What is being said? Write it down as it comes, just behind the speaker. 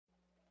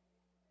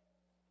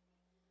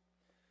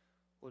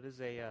Well, it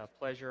is a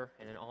pleasure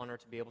and an honor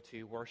to be able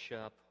to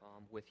worship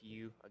with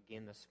you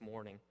again this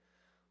morning.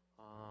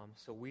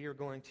 So we are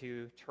going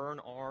to turn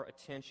our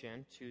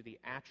attention to the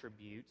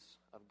attributes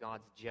of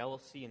God's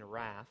jealousy and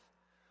wrath.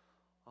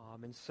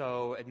 And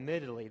so,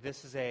 admittedly,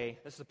 this is a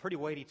pretty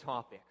weighty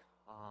topic.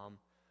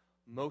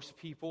 Most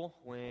people,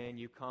 when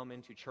you come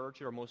into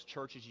church or most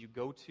churches you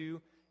go to,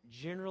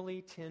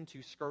 generally tend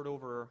to skirt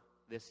over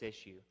this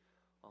issue.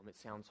 It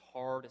sounds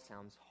hard. It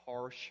sounds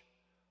harsh.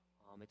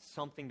 It's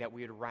something that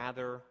we would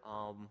rather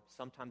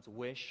sometimes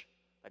wish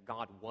that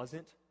God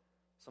wasn't.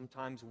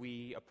 Sometimes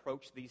we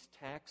approach these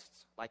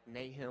texts like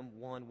Nahum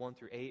 1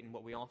 through 8, and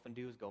what we often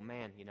do is go,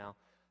 man,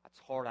 that's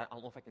hard. I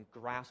don't know if I can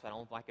grasp it. I don't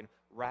know if I can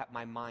wrap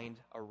my mind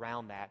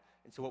around that.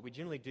 And so what we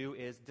generally do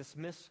is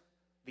dismiss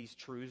these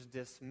truths,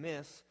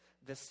 dismiss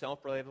this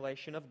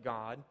self-revelation of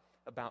God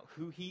about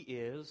who He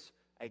is,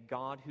 a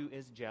God who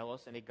is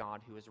jealous and a God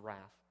who is wrath.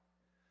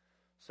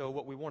 So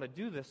what we want to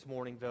do this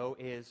morning, though,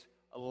 is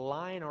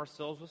align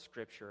ourselves with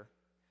Scripture,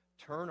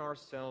 turn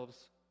ourselves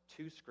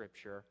to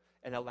Scripture,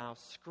 and allow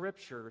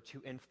Scripture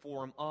to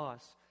inform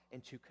us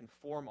and to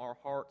conform our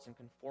hearts and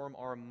conform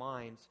our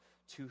minds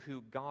to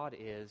who God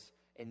is,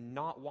 and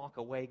not walk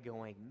away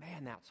going,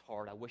 man, that's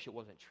hard, I wish it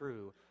wasn't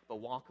true, but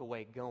walk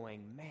away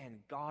going, man,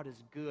 God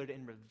is good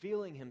in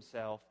revealing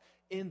Himself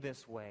in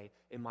this way,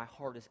 and my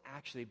heart has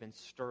actually been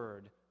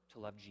stirred to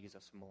love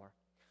Jesus more.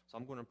 So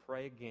I'm going to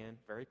pray again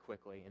very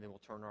quickly, and then we'll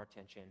turn our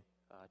attention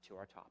to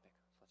our topic.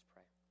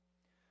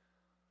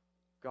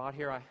 God,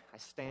 here I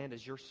stand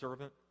as your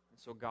servant, and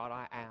so God,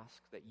 I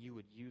ask that you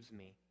would use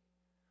me.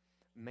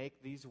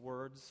 Make these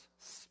words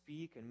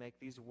speak and make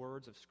these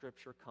words of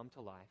Scripture come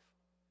to life.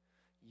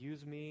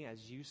 Use me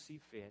as you see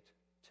fit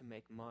to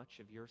make much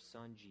of your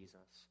Son,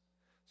 Jesus,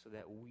 so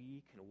that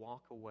we can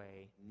walk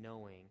away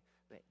knowing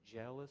that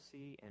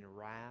jealousy and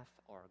wrath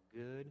are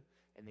good,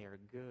 and they are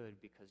good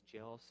because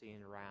jealousy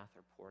and wrath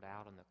are poured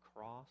out on the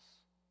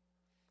cross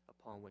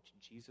upon which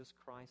Jesus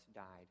Christ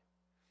died.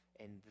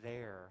 And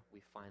there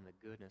we find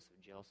the goodness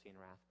of jealousy and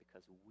wrath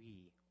because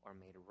we are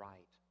made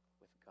right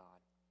with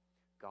God.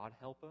 God,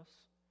 help us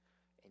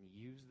and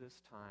use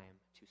this time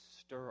to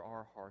stir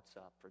our hearts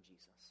up for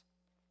Jesus.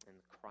 In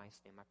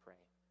Christ's name I pray.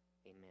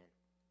 Amen.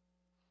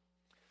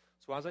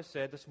 So as I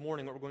said, this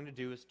morning what we're going to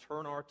do is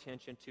turn our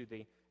attention to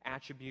the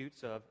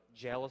attributes of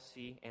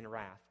jealousy and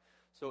wrath.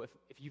 So if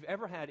you've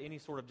ever had any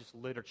sort of just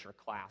literature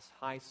class,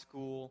 high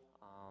school,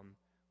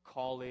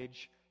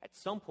 college, at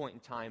some point in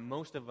time,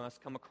 most of us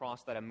come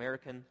across that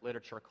American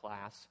literature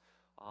class.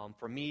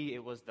 For me,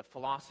 it was the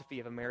philosophy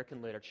of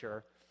American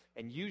literature.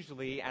 And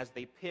usually, as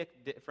they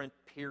pick different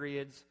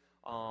periods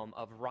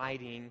of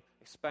writing,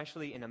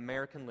 especially in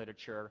American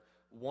literature,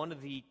 one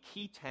of the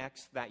key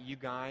texts that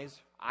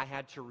I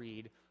had to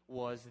read,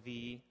 was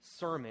the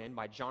sermon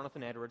by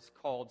Jonathan Edwards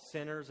called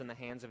Sinners in the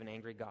Hands of an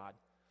Angry God.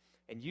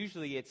 And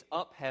usually it's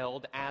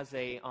upheld as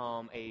a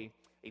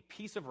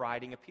piece of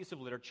writing, a piece of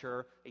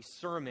literature, a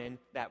sermon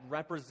that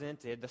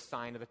represented the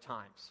sign of the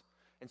times.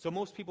 And so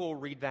most people will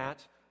read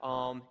that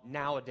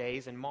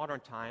nowadays in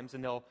modern times,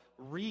 and they'll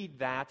read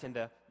that and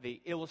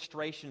the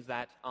illustrations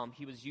that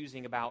he was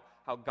using about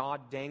how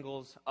God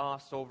dangles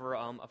us over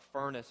a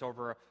furnace,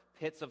 over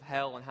pits of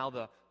hell, and how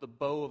the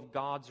bow of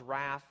God's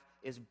wrath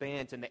is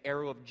bent, and the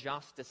arrow of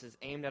justice is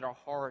aimed at our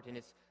heart, and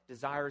its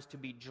desires to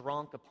be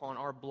drunk upon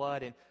our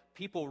blood. And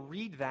people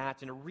read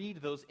that and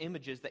read those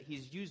images that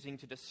he's using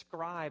to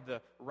describe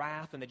the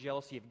wrath and the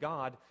jealousy of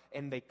God,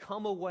 and they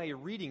come away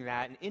reading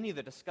that, and any of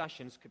the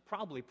discussions could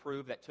probably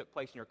prove that took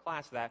place in your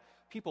class that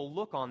people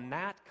look on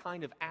that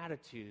kind of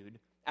attitude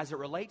as it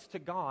relates to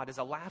God as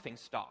a laughing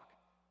stock.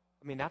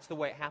 I mean, that's the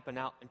way it happened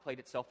out and played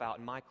itself out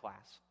in my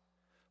class.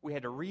 We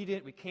had to read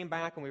it. We came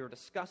back and we were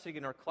discussing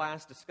in our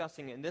class,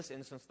 discussing in this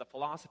instance the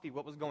philosophy,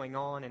 what was going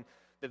on, and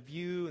the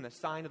view and the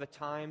sign of the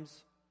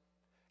times.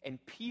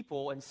 And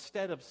people,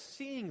 instead of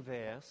seeing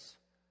this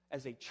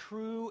as a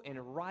true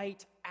and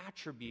right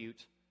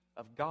attribute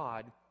of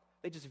God,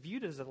 they just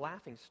viewed it as a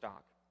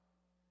laughingstock.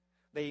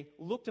 They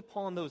looked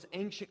upon those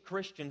ancient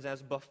Christians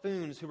as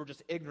buffoons who were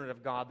just ignorant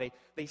of God.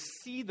 They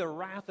see the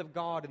wrath of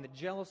God and the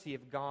jealousy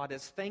of God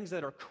as things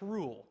that are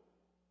cruel,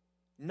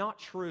 not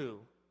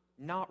true,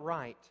 not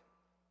right.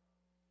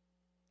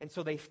 And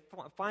so they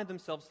find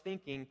themselves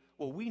thinking,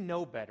 well, we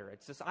know better.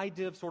 It's this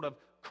idea of sort of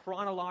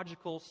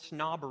chronological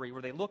snobbery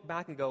where they look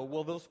back and go,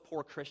 well, those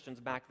poor Christians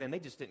back then, they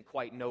just didn't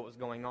quite know what was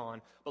going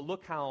on. But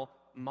look how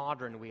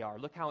modern we are.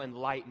 Look how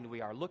enlightened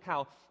we are. Look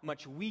how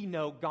much we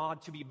know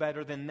God to be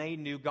better than they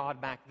knew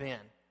God back then.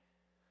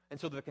 And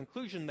so the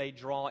conclusion they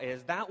draw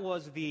is that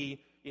was the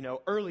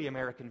early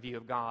American view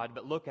of God,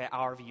 but look at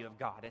our view of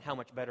God and how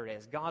much better it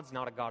is. God's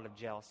not a God of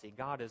jealousy.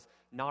 God is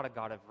not a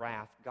God of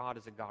wrath. God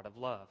is a God of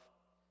love.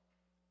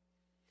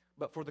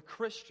 But for the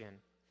Christian,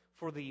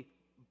 for the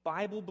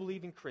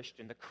Bible-believing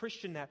Christian, the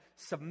Christian that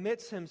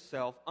submits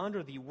himself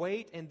under the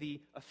weight and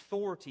the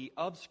authority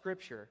of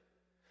Scripture,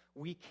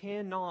 we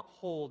cannot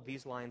hold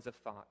these lines of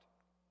thought.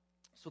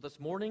 So this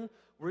morning,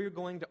 we're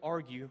going to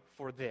argue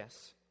for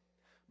this.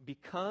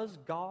 Because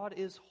God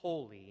is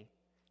holy,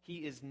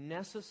 He is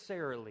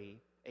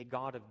necessarily a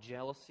God of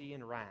jealousy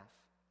and wrath.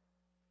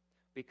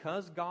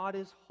 Because God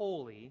is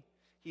holy,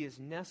 He is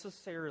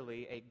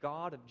necessarily a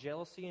God of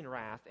jealousy and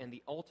wrath, and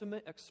the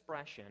ultimate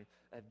expression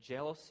of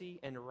jealousy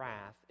and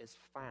wrath is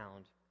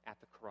found at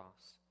the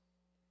cross.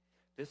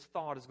 This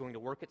thought is going to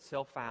work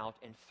itself out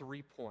in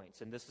 3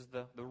 points, and this is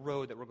the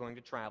road that we're going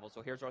to travel.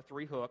 So here's our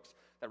 3 hooks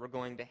that we're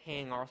going to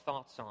hang our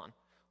thoughts on.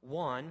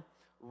 1,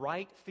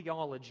 right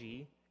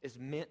theology is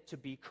meant to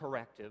be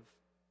corrective.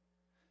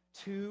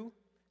 2,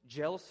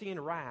 jealousy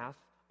and wrath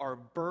are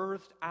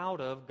birthed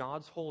out of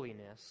God's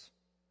holiness.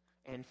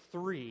 And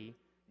 3,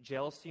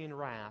 jealousy and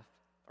wrath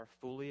are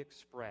fully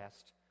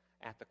expressed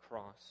at the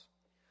cross.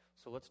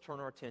 So let's turn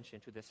our attention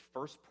to this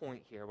first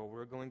point here, where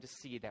we're going to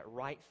see that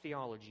right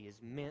theology is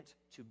meant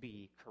to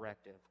be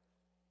corrective.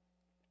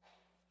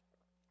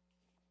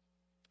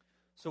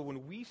 So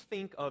when we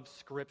think of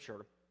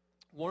Scripture,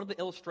 one of the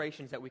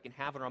illustrations that we can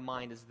have in our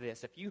mind is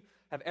this. If you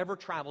have ever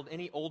traveled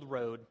any old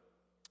road,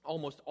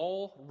 almost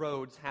all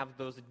roads have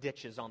those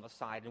ditches on the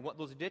side. And what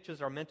those ditches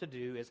are meant to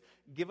do is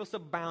give us a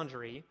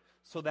boundary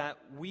so that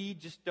we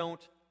just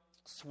don't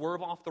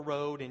swerve off the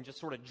road and just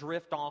sort of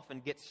drift off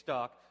and get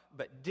stuck.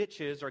 But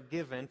ditches are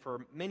given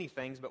for many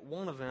things, but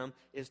one of them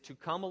is to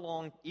come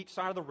along each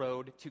side of the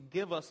road to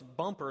give us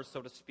bumpers,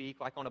 so to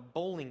speak, like on a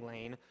bowling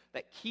lane,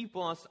 that keep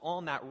us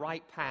on that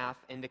right path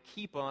and to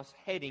keep us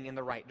heading in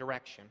the right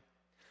direction.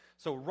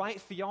 So right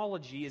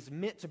theology is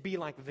meant to be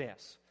like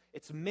this.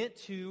 It's meant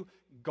to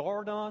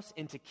guard us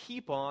and to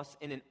keep us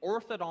in an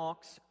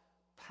orthodox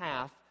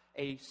path,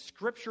 a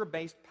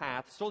Scripture-based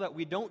path, so that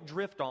we don't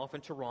drift off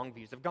into wrong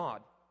views of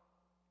God.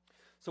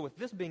 So with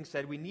this being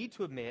said, we need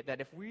to admit that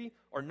if we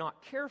are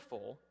not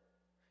careful,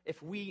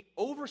 if we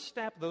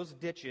overstep those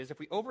ditches, if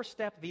we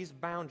overstep these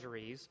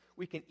boundaries,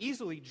 we can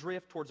easily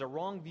drift towards a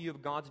wrong view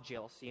of God's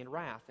jealousy and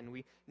wrath. And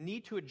we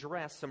need to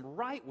address some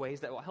right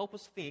ways that will help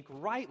us think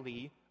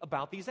rightly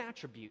about these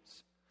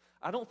attributes.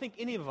 I don't think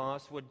any of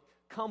us would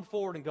come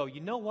forward and go,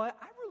 you know what,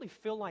 I really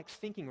feel like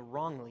thinking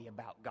wrongly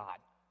about God.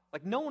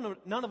 Like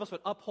none of us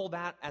would uphold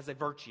that as a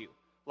virtue.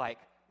 Like,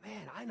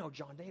 man, I know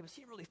John Davis,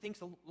 he really thinks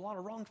a lot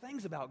of wrong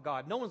things about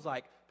God. No one's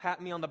like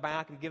patting me on the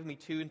back and giving me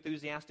 2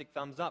 enthusiastic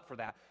thumbs up for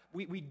that.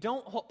 We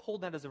don't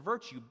uphold that as a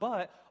virtue,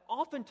 but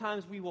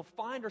oftentimes we will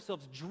find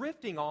ourselves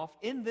drifting off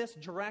in this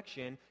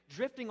direction,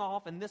 drifting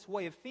off in this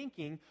way of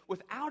thinking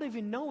without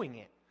even knowing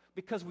it,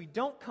 because we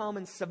don't come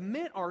and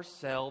submit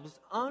ourselves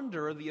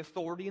under the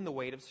authority and the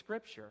weight of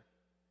Scripture.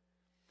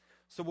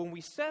 So when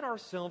we set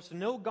ourselves to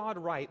know God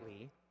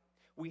rightly,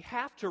 we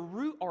have to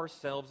root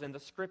ourselves in the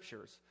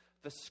Scriptures.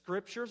 The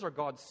Scriptures are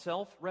God's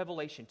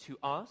self-revelation to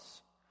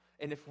us,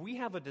 and if we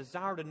have a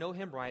desire to know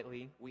Him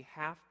rightly, we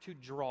have to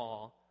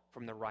draw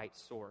from the right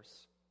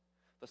source.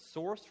 The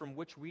source from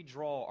which we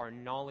draw our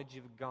knowledge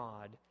of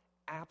God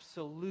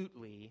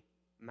absolutely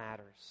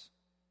matters.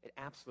 It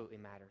absolutely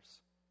matters.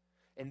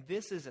 And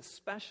this is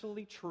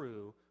especially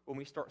true when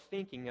we start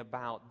thinking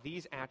about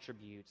these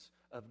attributes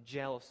of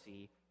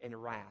jealousy and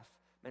wrath.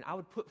 And I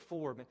would put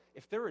forward,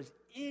 if there is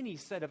any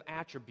set of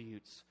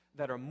attributes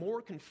that are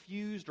more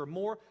confused or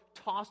more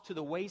tossed to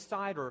the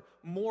wayside or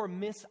more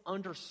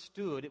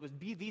misunderstood, it would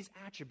be these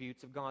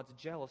attributes of God's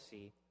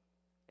jealousy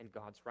and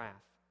God's wrath.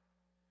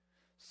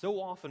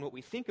 So often what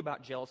we think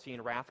about jealousy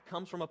and wrath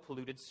comes from a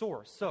polluted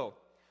source. So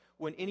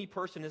when any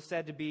person is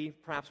said to be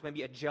perhaps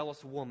maybe a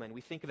jealous woman, we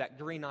think of that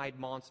green-eyed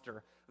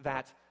monster,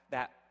 that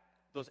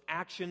those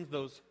actions,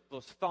 those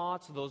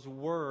thoughts, those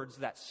words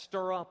that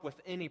stir up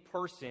within a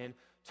person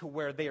to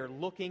where they are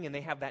looking and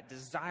they have that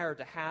desire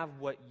to have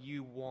what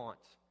you want.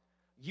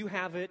 You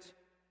have it,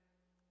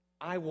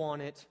 I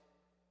want it,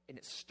 and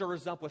it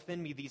stirs up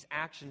within me these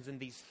actions and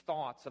these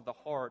thoughts of the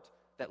heart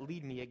that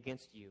lead me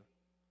against you.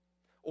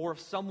 Or if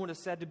someone is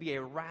said to be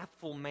a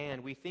wrathful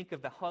man, we think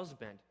of the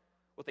husband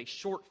with a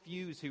short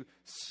fuse who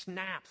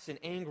snaps in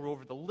anger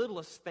over the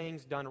littlest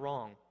things done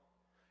wrong.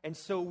 And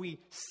so we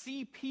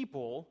see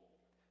people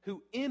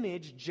who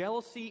image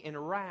jealousy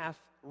and wrath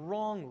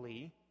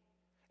wrongly,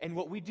 and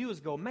what we do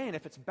is go, man,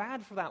 if it's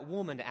bad for that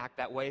woman to act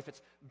that way, if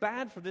it's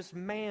bad for this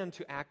man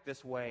to act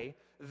this way,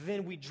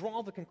 then we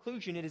draw the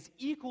conclusion it is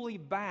equally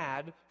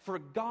bad for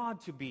God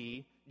to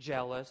be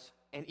jealous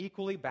and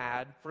equally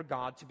bad for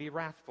God to be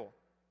wrathful.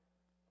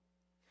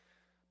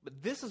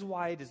 But this is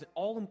why it is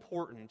all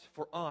important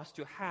for us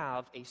to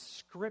have a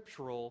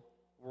scriptural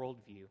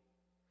worldview.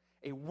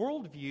 A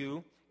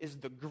worldview is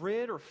the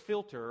grid or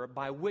filter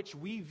by which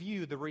we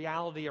view the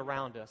reality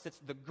around us. It's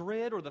the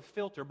grid or the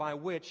filter by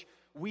which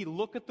we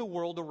look at the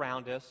world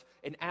around us,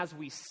 and as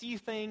we see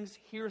things,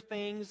 hear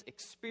things,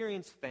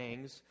 experience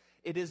things,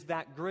 it is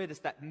that grid, it's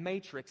that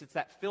matrix, it's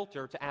that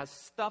filter to as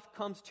stuff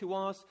comes to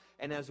us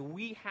and as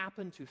we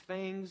happen to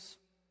things,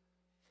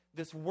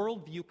 this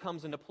worldview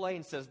comes into play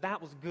and says that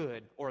was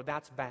good or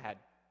that's bad.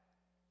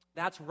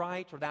 That's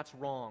right or that's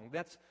wrong.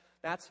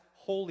 That's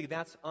holy,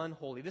 that's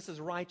unholy. This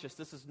is righteous,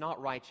 this is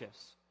not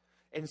righteous.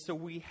 And so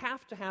we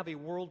have to have a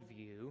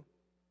worldview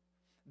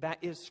that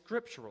is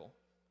scriptural.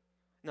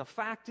 Now,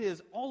 fact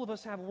is, all of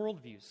us have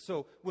worldviews.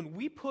 So when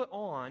we put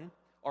on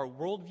our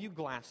worldview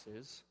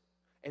glasses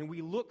and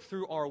we look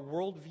through our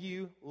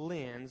worldview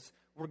lens,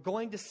 we're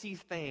going to see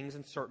things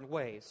in certain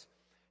ways.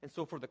 And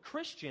so for the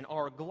Christian,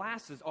 our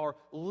glasses, our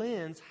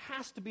lens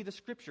has to be the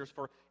Scriptures.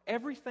 For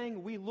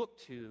everything we look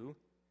to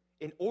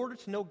in order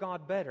to know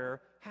God better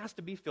has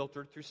to be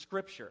filtered through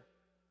Scripture.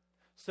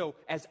 So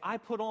as I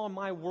put on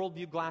my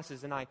worldview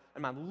glasses and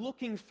I'm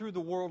looking through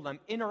the world and I'm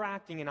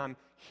interacting and I'm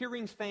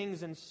hearing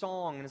things in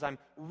song and as I'm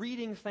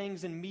reading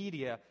things in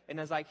media and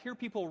as I hear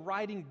people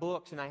writing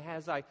books and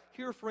as I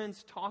hear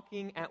friends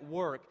talking at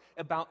work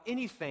about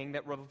anything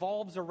that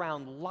revolves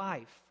around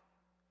life,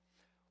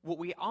 what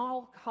we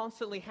all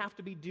constantly have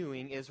to be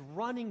doing is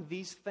running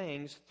these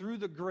things through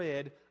the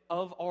grid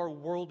of our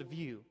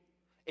worldview.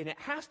 And it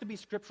has to be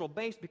scriptural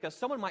based because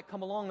someone might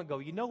come along and go,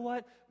 you know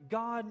what?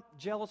 God,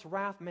 jealous,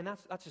 wrath, man,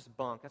 that's just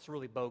bunk. That's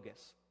really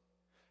bogus.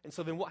 And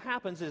so then what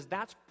happens is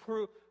that's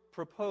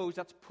proposed,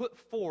 that's put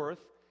forth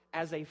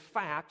as a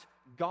fact.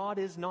 God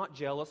is not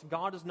jealous.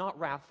 God is not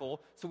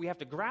wrathful. So we have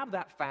to grab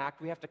that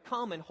fact. We have to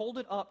come and hold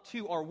it up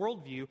to our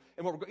worldview.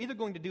 And what we're either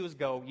going to do is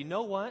go, you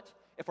know what?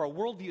 If our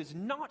worldview is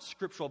not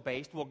scriptural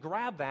based, we'll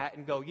grab that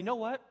and go, you know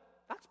what?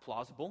 That's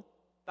plausible.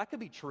 That could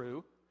be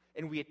true.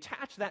 And we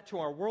attach that to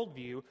our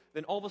worldview,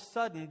 then all of a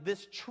sudden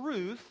this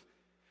truth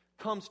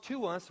comes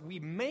to us. We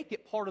make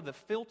it part of the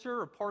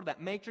filter or part of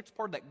that matrix,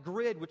 part of that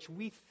grid which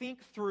we think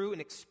through and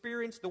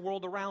experience the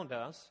world around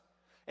us.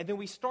 And then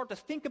we start to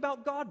think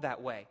about God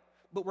that way.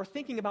 But we're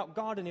thinking about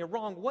God in a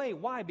wrong way.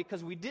 Why?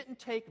 Because we didn't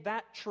take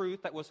that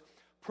truth that was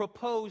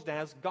proposed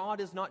as God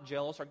is not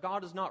jealous or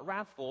God is not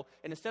wrathful,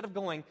 and instead of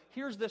going,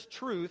 here's this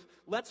truth,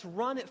 let's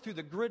run it through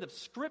the grid of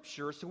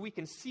Scripture so we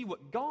can see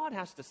what God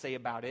has to say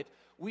about it,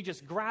 we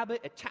just grab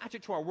it, attach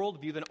it to our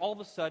worldview, then all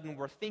of a sudden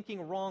we're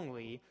thinking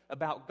wrongly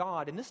about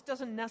God. And this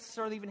doesn't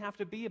necessarily even have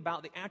to be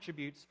about the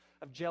attributes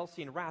of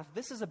jealousy and wrath.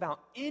 This is about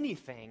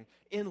anything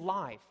in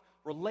life,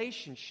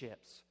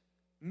 relationships,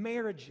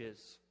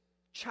 marriages,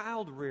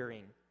 child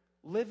rearing,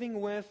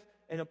 living with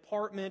an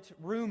apartment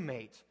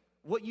roommate,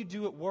 what you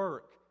do at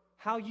work,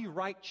 how you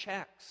write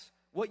checks,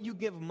 what you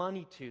give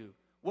money to,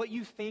 what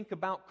you think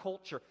about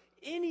culture.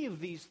 Any of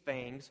these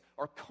things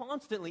are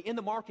constantly in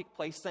the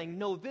marketplace saying,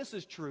 no, this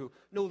is true,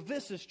 no,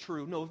 this is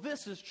true, no,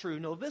 this is true,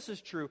 no, this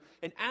is true.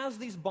 And as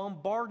these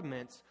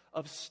bombardments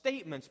of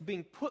statements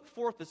being put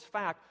forth as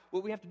fact,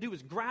 what we have to do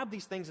is grab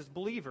these things as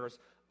believers,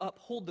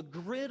 uphold the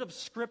grid of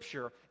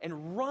Scripture,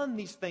 and run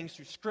these things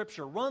through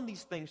Scripture, run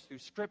these things through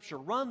Scripture,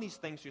 run these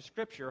things through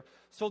Scripture,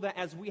 so that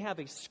as we have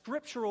a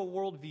scriptural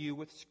worldview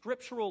with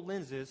scriptural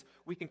lenses,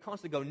 we can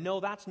constantly go, no,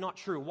 that's not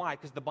true. Why?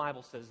 Because the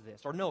Bible says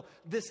this. Or no,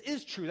 this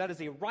is true. That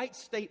is a right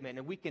statement,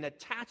 and we can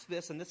attach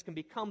this, and this can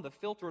become the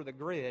filter of the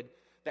grid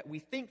that we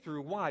think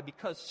through. Why?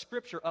 Because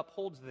Scripture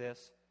upholds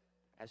this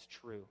as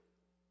true.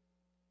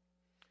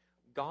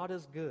 God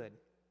is good,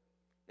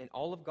 and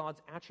all of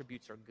God's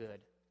attributes are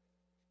good.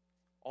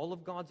 All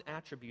of God's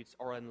attributes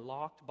are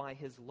unlocked by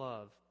His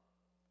love,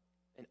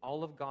 and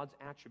all of God's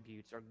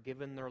attributes are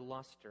given their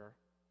luster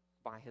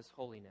by His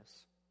holiness.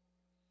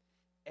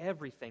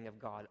 Everything of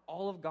God,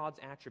 all of God's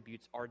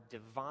attributes are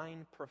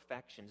divine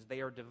perfections.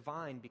 They are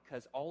divine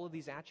because all of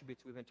these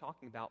attributes we've been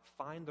talking about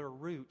find their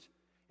root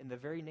in the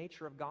very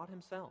nature of God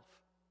Himself.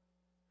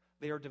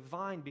 They are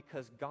divine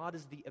because God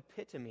is the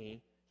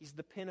epitome. He's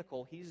the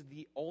pinnacle. He's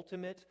the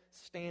ultimate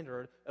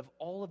standard of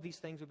all of these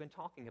things we've been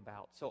talking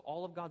about. So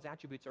all of God's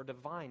attributes are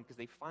divine because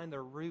they find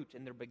their root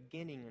and their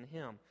beginning in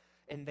Him.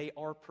 And they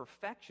are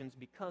perfections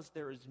because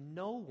there is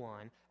no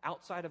one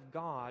outside of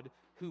God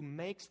who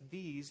makes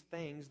these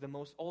things the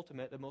most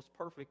ultimate, the most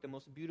perfect, the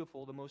most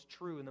beautiful, the most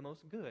true, and the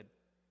most good.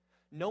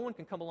 No one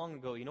can come along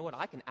and go, you know what,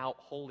 I can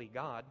out-holy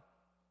God.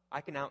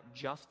 I can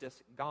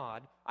out-justice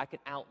God. I can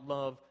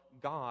out-love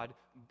God.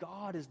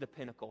 God is the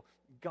pinnacle.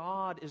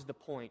 God is the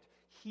point.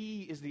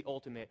 He is the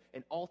ultimate,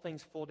 and all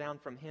things flow down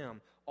from Him.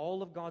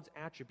 All of God's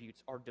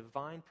attributes are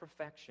divine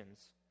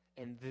perfections,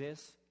 and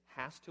this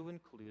has to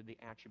include the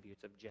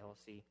attributes of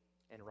jealousy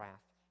and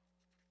wrath.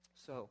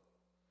 So,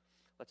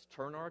 let's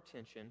turn our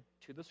attention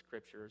to the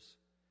Scriptures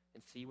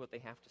and see what they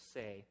have to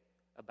say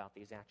about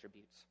these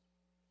attributes.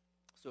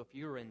 So if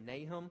you're in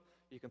Nahum,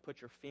 you can put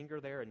your finger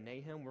there in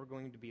Nahum. We're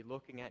going to be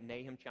looking at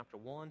Nahum chapter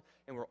 1,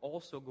 and we're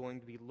also going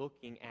to be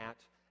looking at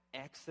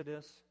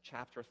Exodus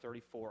chapter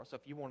 34. So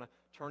if you want to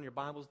turn your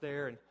Bibles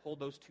there and hold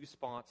those two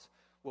spots,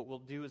 what we'll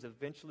do is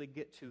eventually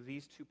get to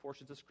these two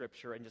portions of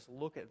Scripture and just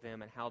look at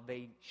them and how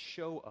they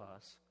show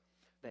us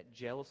that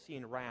jealousy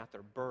and wrath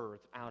are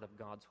birthed out of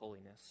God's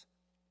holiness.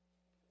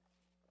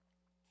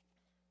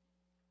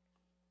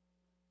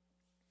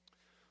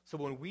 So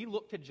when we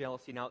look to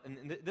jealousy, now,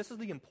 and this is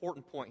the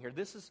important point here.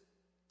 This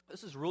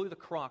is really the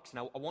crux, and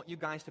I want you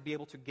guys to be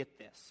able to get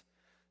this.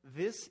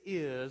 This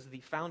is the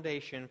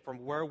foundation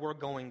from where we're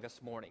going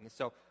this morning.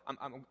 So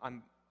I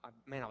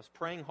was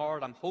praying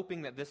hard. I'm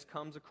hoping that this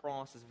comes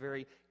across as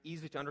very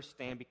easy to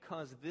understand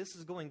because this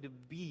is going to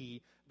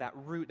be that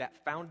root,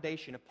 that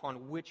foundation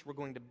upon which we're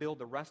going to build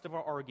the rest of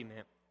our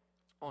argument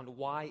on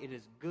why it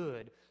is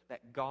good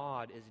that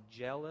God is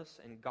jealous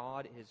and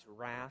God is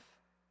wrath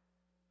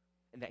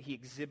and that He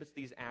exhibits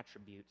these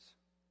attributes.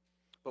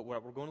 But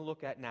what we're going to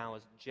look at now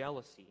is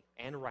jealousy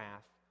and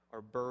wrath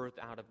are birthed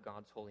out of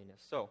God's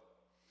holiness. So,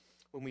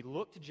 when we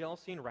look to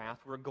jealousy and wrath,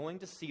 we're going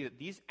to see that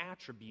these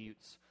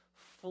attributes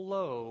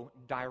flow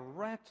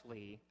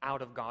directly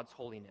out of God's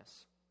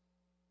holiness.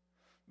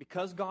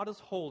 Because God is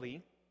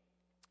holy,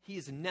 He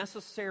is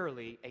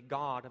necessarily a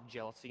God of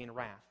jealousy and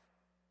wrath.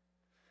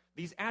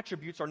 These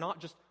attributes are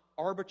not just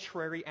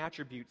arbitrary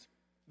attributes.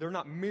 They're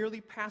not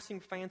merely passing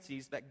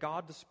fancies that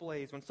God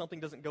displays when something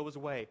doesn't go His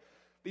way.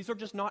 These are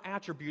just not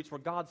attributes where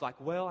God's like,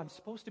 well, I'm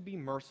supposed to be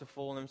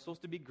merciful and I'm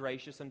supposed to be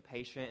gracious and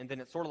patient. And then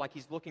it's sort of like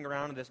He's looking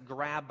around in this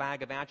grab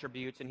bag of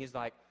attributes and He's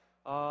like,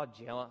 oh,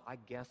 I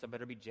guess I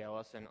better be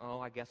jealous, and oh,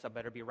 I guess I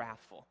better be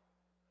wrathful.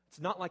 It's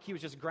not like He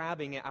was just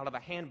grabbing it out of a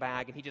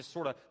handbag and He just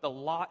sort of, the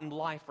lot in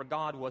life for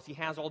God was He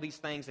has all these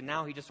things and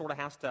now He just sort of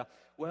has to,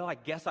 well, I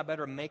guess I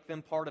better make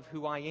them part of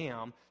who I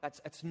am.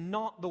 That's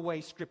not the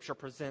way Scripture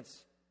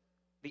presents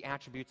the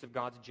attributes of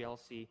God's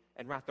jealousy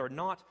and wrath. They're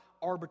not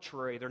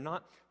arbitrary. They're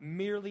not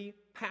merely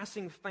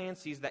passing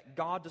fancies that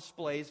God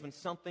displays when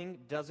something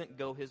doesn't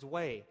go His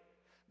way.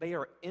 They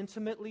are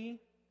intimately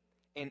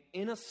and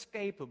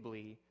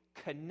inescapably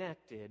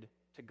connected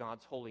to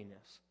God's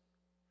holiness.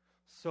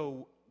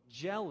 So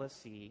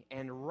jealousy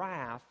and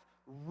wrath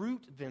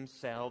root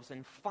themselves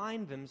and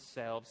find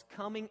themselves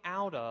coming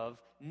out of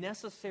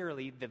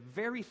necessarily the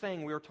very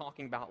thing we were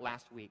talking about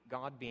last week,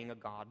 God being a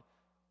God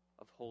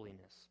of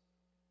holiness.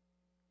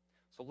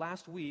 So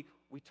last week,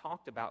 we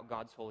talked about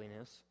God's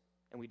holiness,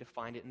 and we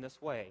defined it in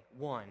this way.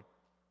 1,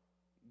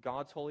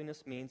 God's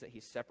holiness means that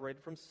He's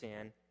separated from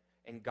sin,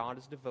 and God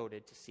is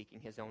devoted to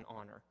seeking His own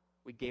honor.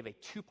 We gave a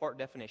 2-part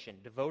definition: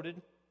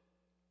 devoted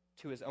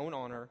to His own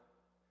honor,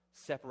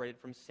 separated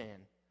from sin.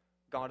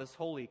 God is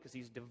holy because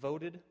He's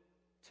devoted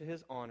to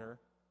His honor,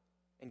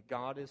 and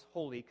God is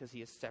holy because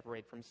He is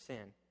separated from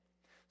sin.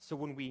 So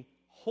when we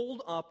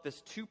hold up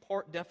this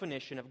 2-part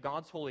definition of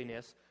God's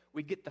holiness,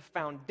 we get the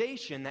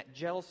foundation that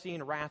jealousy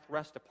and wrath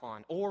rest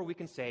upon. Or we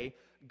can say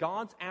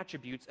God's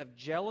attributes of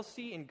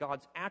jealousy and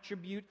God's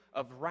attribute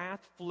of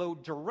wrath flow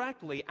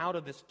directly out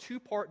of this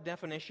 2-part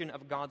definition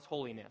of God's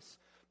holiness.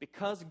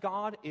 Because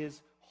God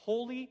is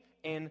holy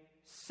and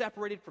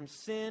separated from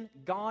sin,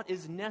 God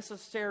is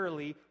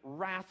necessarily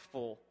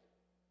wrathful.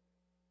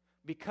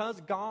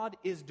 Because God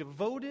is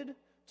devoted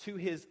to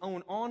His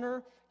own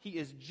honor, He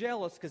is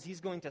jealous because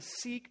He's going to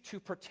seek to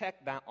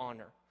protect that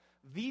honor.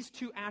 These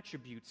 2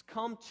 attributes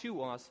come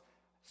to us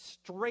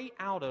straight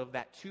out of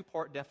that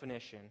 2-part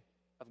definition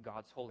of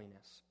God's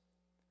holiness.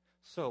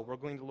 So we're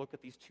going to look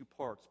at these 2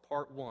 parts.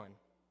 Part 1,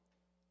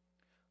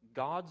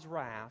 God's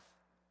wrath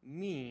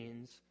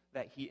means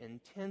that He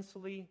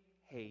intensely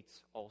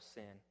hates all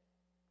sin.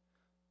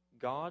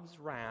 God's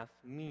wrath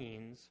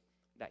means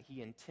that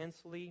He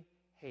intensely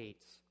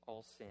hates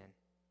all sin.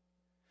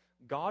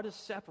 God is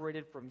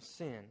separated from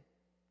sin.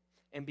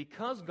 And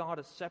because God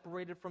is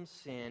separated from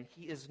sin,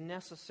 He is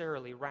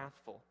necessarily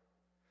wrathful.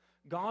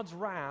 God's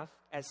wrath,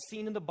 as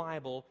seen in the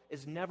Bible,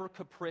 is never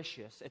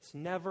capricious. It's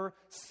never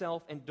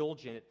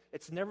self-indulgent.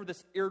 It's never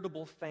this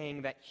irritable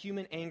thing that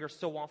human anger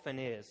so often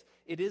is.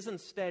 It is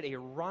instead a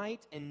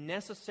right and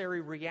necessary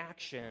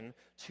reaction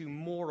to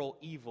moral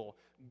evil.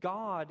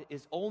 God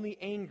is only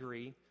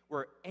angry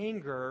where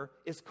anger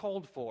is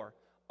called for.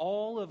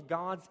 All of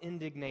God's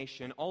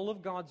indignation, all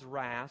of God's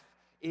wrath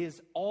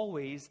is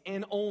always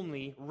and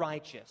only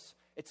righteous.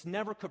 It's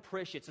never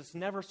capricious. It's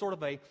never sort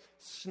of a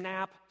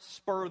snap,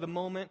 spur of the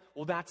moment.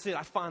 Well, that's it.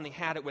 I finally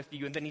had it with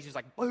you. And then He's just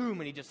like, boom,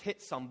 and He just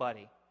hits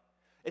somebody.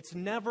 It's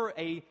never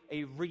a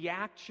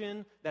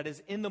reaction that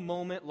is in the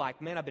moment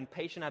like, man, I've been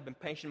patient.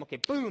 Okay,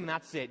 boom,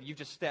 that's it. You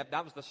just stepped.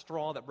 That was the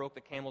straw that broke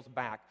the camel's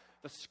back.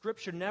 The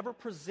Scripture never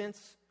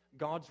presents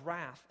God's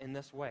wrath in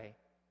this way.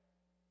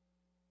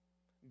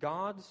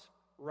 God's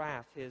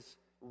wrath, His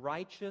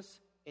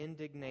righteous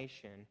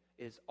indignation,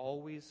 is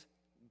always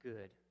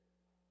good.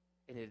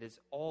 And it is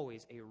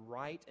always a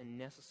right and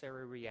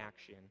necessary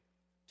reaction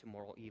to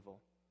moral evil.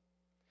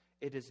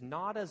 It is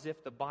not as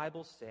if the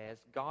Bible says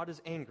God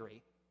is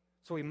angry,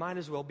 so He might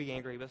as well be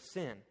angry with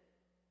sin.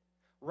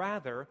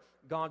 Rather,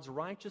 God's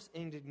righteous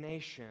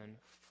indignation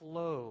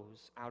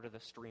flows out of the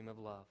stream of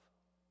love.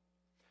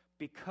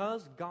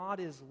 Because God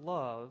is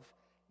love,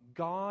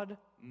 God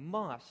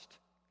must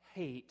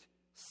hate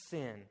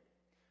sin.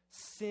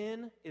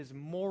 Sin is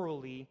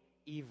morally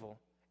evil.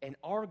 And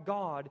our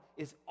God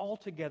is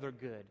altogether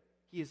good.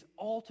 He is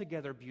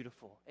altogether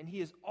beautiful. And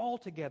He is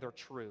altogether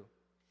true.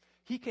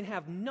 He can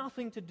have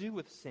nothing to do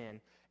with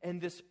sin.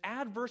 And this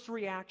adverse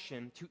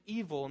reaction to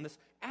evil and this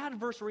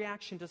adverse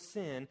reaction to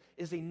sin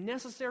is a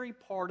necessary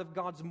part of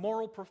God's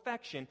moral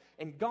perfection.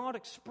 And God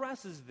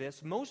expresses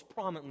this most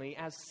prominently,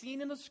 as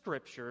seen in the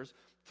Scriptures,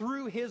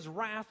 through His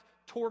wrath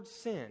towards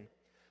sin.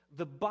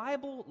 The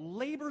Bible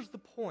labors the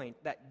point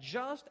that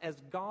just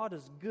as God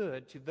is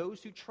good to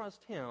those who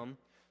trust Him,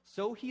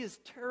 so He is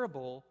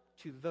terrible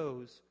to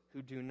those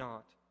who do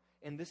not.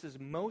 And this is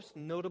most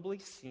notably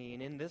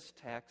seen in this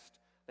text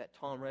that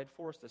Tom read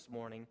for us this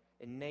morning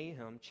in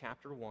Nahum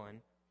chapter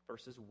 1,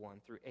 verses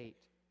 1 through 8.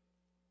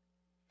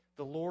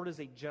 The Lord is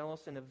a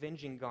jealous and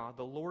avenging God.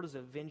 The Lord is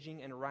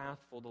avenging and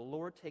wrathful. The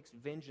Lord takes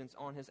vengeance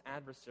on his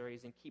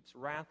adversaries and keeps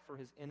wrath for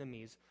his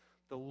enemies.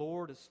 The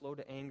Lord is slow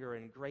to anger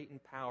and great in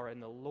power,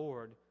 and the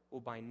Lord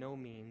will by no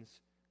means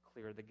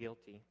clear the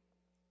guilty.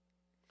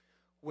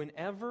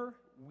 Whenever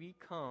we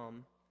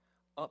come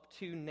up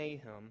to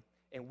Nahum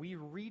and we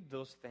read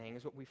those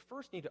things, what we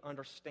first need to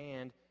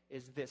understand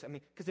is this.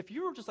 Because if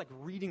you were just like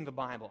reading the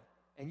Bible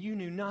and you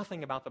knew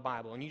nothing about the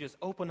Bible and you just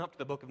open up to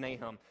the book of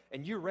Nahum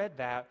and you read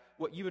that,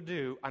 what you would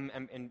do,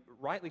 and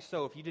rightly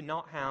so, if you did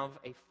not have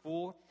a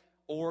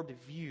full-orbed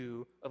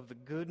view of the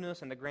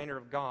goodness and the grandeur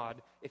of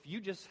God, if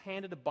you just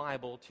handed a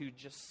Bible to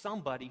just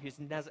somebody who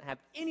doesn't have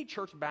any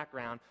church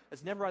background,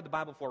 has never read the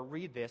Bible before,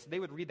 read this,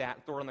 they would read that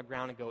and throw it on the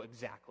ground and go,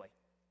 exactly.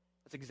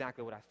 That's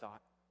exactly what I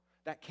thought.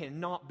 That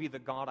cannot be the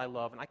God I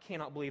love, and I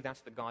cannot believe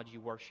that's the God you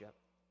worship.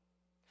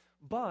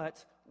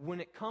 But when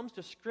it comes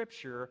to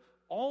Scripture,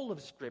 all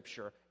of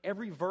Scripture,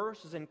 every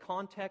verse is in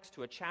context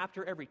to a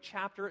chapter, every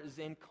chapter is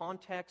in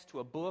context to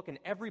a book, and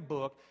every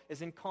book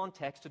is in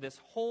context to this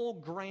whole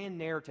grand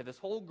narrative, this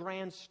whole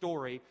grand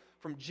story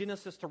from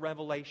Genesis to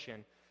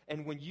Revelation.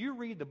 And when you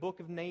read the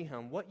book of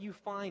Nahum, what you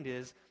find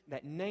is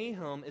that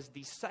Nahum is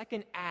the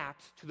second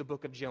act to the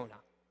book of Jonah.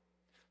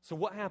 So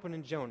what happened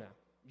in Jonah?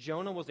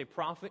 Jonah was a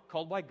prophet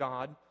called by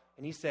God,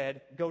 and he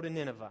said, go to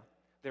Nineveh.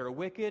 They're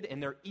wicked,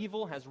 and their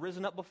evil has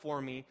risen up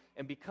before me,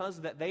 and because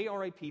that they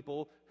are a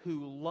people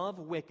who love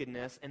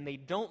wickedness, and they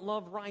don't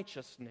love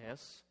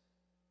righteousness,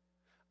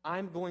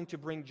 I'm going to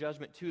bring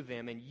judgment to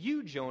them. And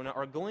you, Jonah,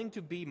 are going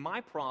to be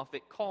my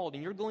prophet called,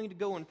 and you're going to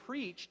go and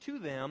preach to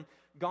them.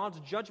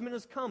 God's judgment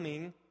is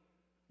coming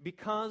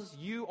because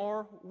you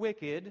are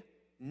wicked,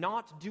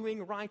 not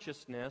doing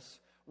righteousness.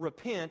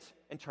 Repent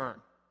and turn.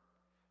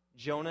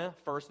 Jonah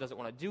first doesn't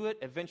want to do it,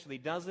 eventually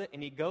does it,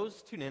 and he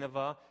goes to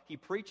Nineveh. He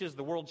preaches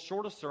the world's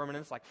shortest sermon,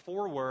 and it's like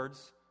 4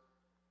 words.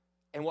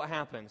 And what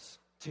happens?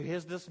 To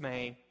his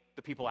dismay,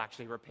 the people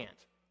actually repent.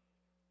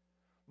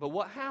 But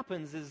what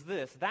happens is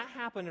this. That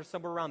happened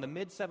somewhere around the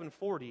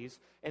mid-740s,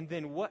 and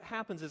then what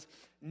happens is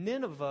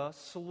Nineveh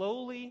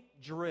slowly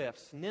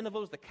drifts.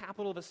 Nineveh is the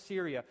capital of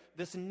Assyria.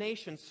 This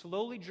nation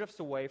slowly drifts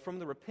away from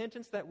the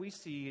repentance that we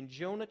see in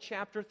Jonah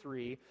chapter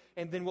 3,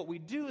 and then what we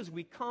do is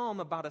we come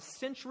about a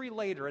century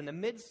later in the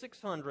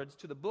mid-600s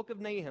to the book of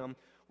Nahum,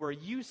 where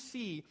you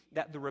see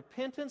that the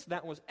repentance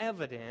that was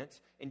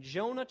evident in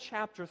Jonah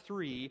chapter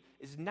 3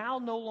 is now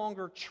no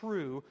longer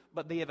true,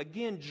 but they have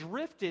again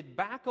drifted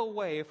back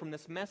away from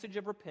this message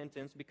of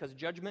repentance because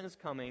judgment is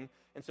coming.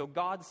 And so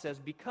God says,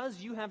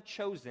 because you have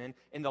chosen,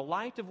 in the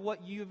light of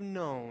what you've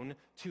known,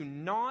 to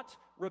not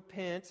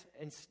repent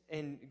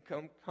and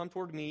come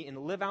toward me and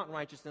live out in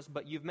righteousness,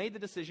 but you've made the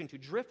decision to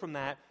drift from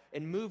that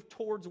and move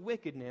towards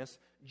wickedness,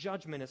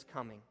 judgment is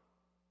coming.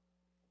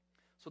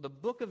 So the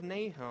book of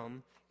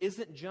Nahum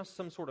isn't just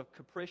some sort of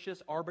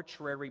capricious,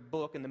 arbitrary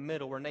book in the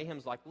middle where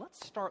Nahum's like,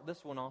 let's start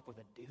this one off with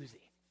a doozy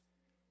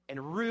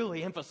and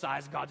really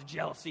emphasize God's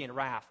jealousy and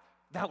wrath.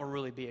 That would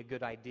really be a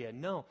good idea.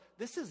 No,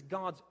 this is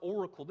God's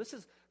oracle. This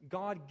is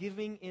God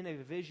giving in a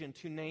vision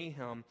to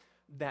Nahum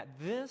that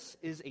this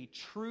is a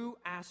true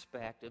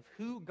aspect of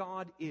who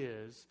God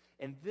is,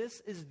 and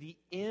this is the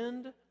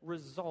end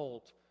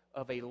result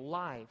of a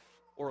life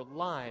or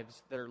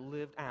lives that are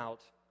lived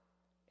out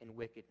in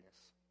wickedness.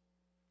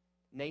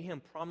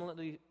 Nahum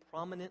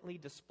prominently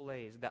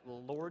displays that the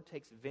Lord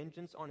takes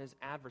vengeance on his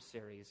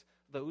adversaries,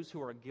 those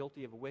who are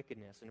guilty of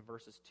wickedness, in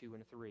verses 2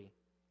 and 3.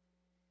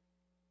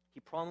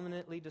 He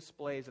prominently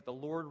displays that the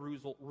Lord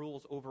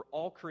rules over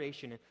all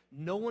creation, and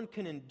no one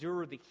can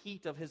endure the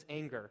heat of his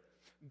anger.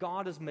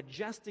 God is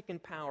majestic in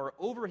power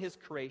over his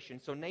creation.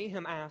 So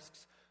Nahum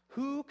asks,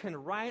 who can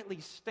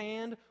rightly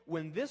stand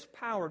when this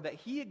power that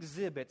he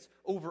exhibits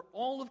over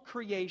all of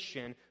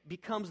creation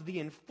becomes the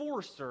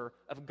enforcer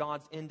of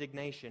God's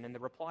indignation? And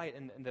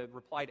the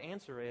implied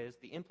answer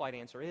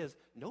is,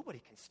 nobody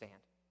can stand.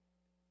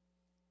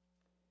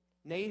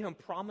 Nahum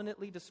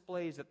prominently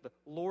displays that the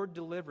Lord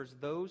delivers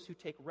those who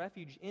take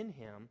refuge in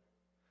him,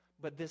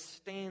 but this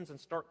stands in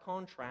stark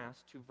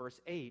contrast to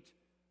verse 8,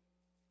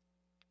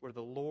 where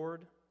the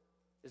Lord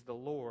is the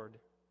Lord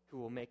who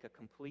will make a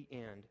complete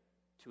end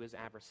to his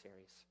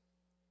adversaries.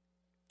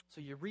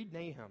 So you read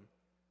Nahum,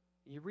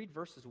 you read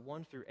verses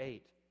 1 through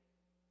 8,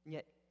 and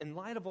yet in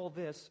light of all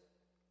this,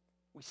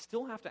 we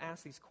still have to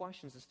ask these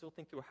questions and still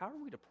think through, how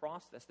are we to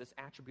process this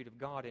attribute of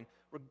God? In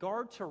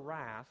regard to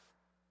wrath,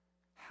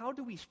 how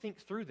do we think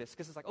through this?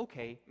 Because it's like,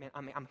 okay, man,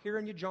 I'm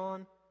hearing you,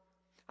 John.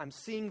 I'm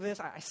seeing this.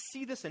 I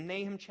see this in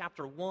Nahum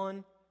chapter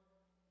 1.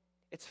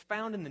 It's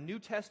found in the New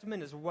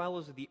Testament as well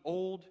as the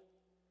Old.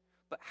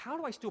 But how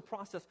do I still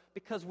process?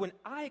 Because when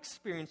I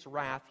experience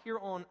wrath here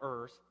on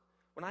earth,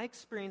 when I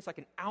experience like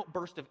an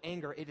outburst of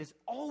anger, it is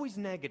always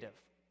negative.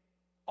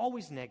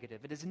 Always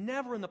negative. It is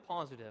never in the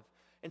positive.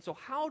 And so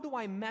how do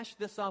I mesh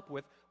this up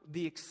with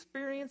the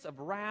experience of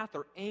wrath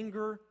or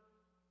anger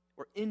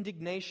or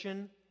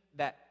indignation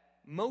that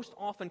most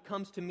often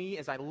comes to me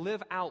as I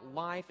live out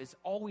life is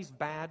always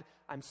bad?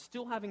 I'm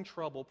still having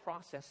trouble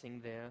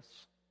processing this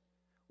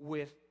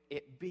with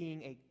it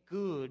being a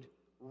good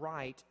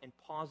right, and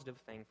positive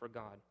thing for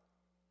God.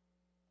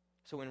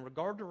 So in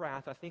regard to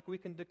wrath, I think we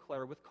can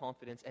declare with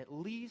confidence at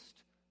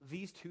least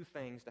these two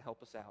things to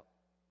help us out.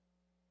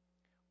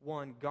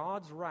 One,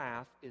 God's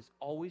wrath is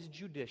always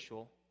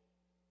judicial.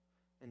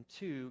 And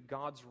two,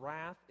 God's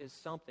wrath is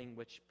something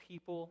which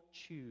people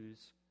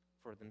choose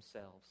for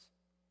themselves.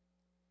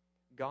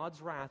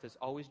 God's wrath is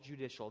always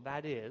judicial.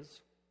 That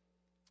is,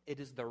 it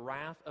is the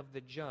wrath of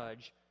the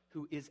judge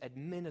who is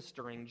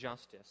administering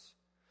justice.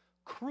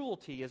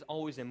 Cruelty is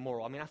always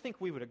immoral. I mean, I think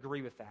we would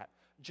agree with that.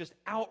 Just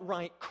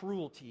outright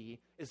cruelty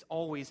is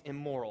always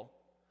immoral.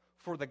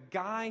 For the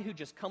guy who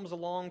just comes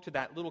along to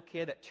that little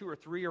kid, that 2 or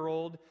 3 year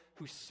old,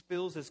 who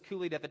spills his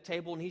Kool-Aid at the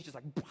table, and he's just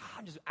like,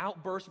 just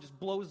outbursts, just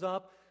blows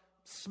up,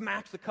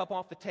 smacks the cup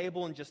off the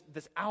table, and just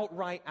this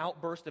outright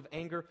outburst of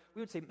anger,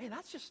 we would say, man,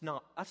 that's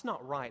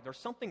not right. There's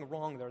something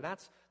wrong there.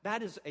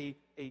 That is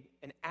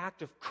an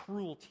act of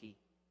cruelty.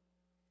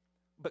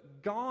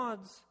 But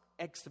God's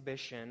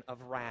exhibition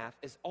of wrath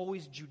is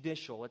always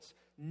judicial. It's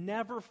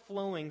never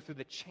flowing through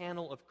the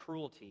channel of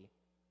cruelty.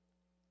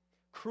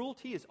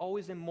 Cruelty is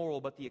always immoral,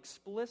 but the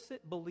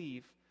explicit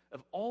belief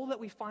of all that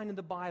we find in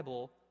the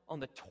Bible on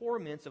the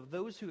torments of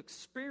those who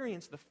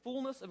experience the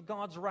fullness of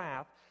God's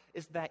wrath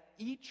is that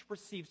each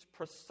receives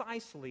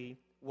precisely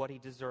what he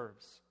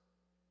deserves.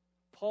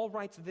 Paul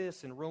writes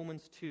this in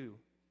Romans 2,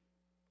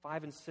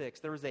 5 and 6.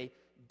 There is a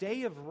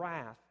day of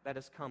wrath that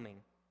is coming.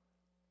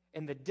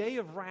 And the day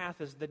of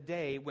wrath is the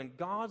day when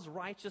God's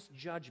righteous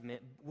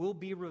judgment will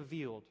be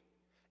revealed,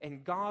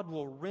 and God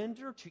will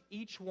render to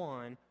each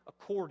one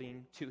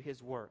according to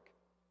his work.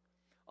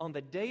 On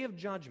the day of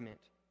judgment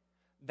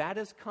that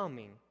is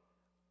coming,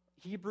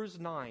 Hebrews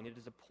 9, it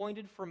is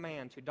appointed for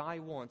man to die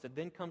once, and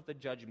then comes the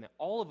judgment.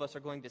 All of us are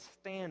going to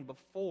stand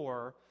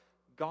before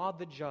God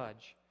the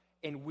judge,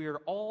 and we're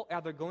all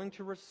either going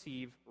to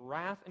receive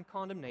wrath and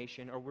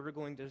condemnation, or we're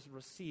going to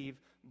receive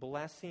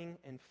blessing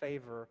and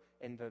favor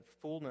and the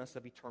fullness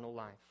of eternal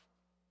life.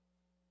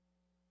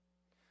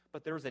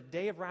 But there is a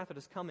day of wrath that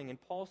is coming, and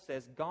Paul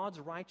says God's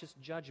righteous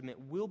judgment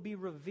will be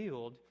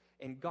revealed,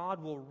 and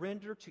God will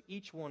render to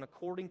each one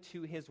according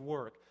to his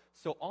work.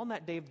 So on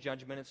that day of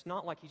judgment, it's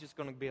not like he's just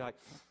going to be like,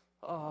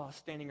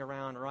 standing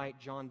around, right,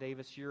 John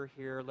Davis, you're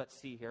here, let's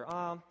see here.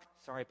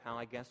 Sorry, pal,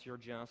 I guess you're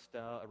just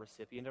a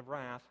recipient of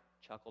wrath.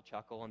 Chuckle,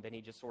 chuckle, and then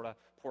he just sort of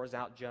pours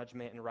out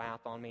judgment and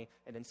wrath on me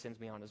and then sends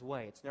me on his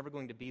way. It's never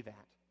going to be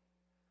that.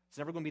 It's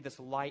never going to be this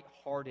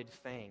light-hearted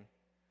thing.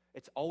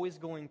 It's always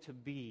going to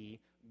be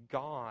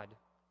God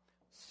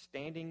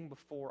standing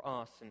before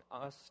us and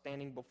us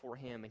standing before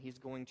him, and he's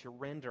going to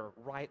render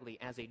rightly,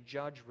 as a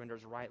judge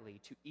renders rightly,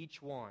 to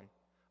each one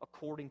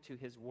according to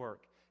his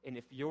work. And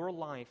if your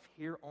life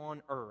here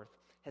on earth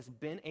has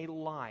been a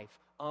life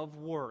of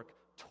work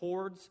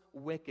towards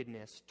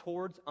wickedness,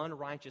 towards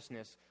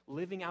unrighteousness,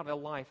 living out a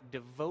life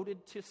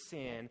devoted to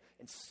sin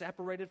and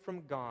separated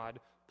from God,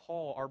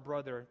 Paul, our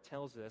brother,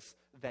 tells us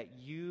that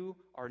you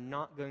are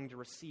not going to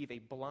receive a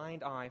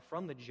blind eye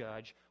from the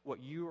judge.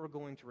 What you are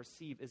going to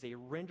receive is a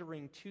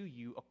rendering to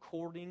you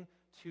according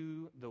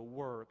to the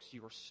works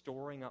you are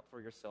storing up for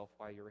yourself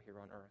while you're here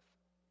on earth.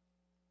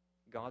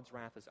 God's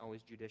wrath is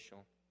always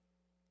judicial.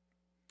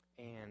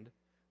 And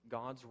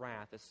God's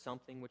wrath is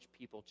something which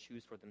people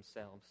choose for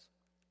themselves.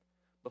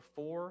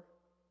 Before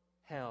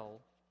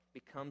hell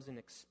becomes an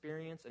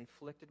experience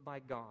inflicted by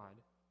God,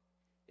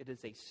 it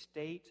is a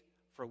state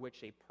for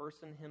which a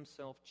person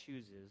himself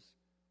chooses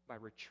by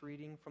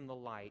retreating from the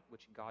light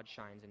which God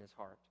shines in his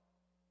heart.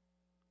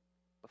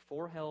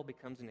 Before hell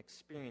becomes an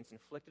experience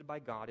inflicted by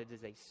God, it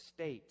is a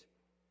state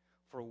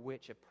for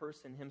which a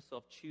person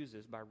himself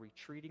chooses by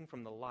retreating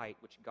from the light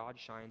which God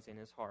shines in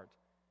his heart.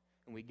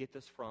 And we get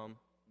this from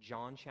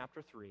John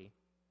chapter 3,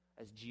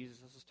 as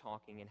Jesus is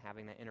talking and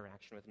having that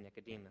interaction with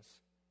Nicodemus.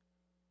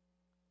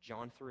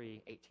 John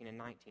 3, 18 and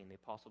 19, the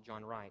Apostle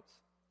John writes,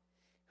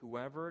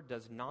 "Whoever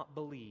does not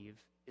believe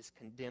is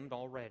condemned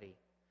already,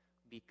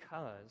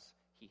 because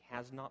he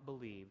has not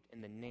believed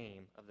in the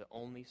name of the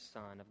only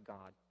Son of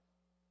God."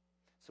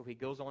 So he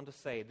goes on to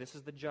say, this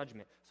is the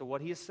judgment. So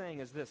what he is saying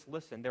is this: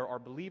 listen, there are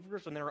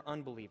believers and there are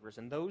unbelievers.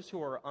 And those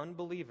who are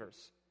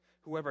unbelievers,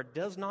 whoever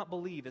does not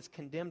believe is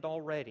condemned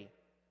already.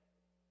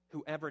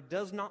 Whoever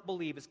does not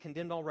believe is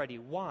condemned already.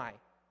 Why?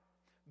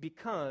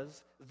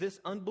 Because this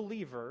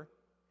unbeliever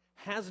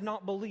has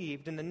not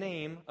believed in the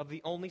name of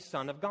the only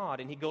Son of God.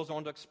 And he goes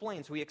on to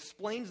explain. So he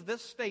explains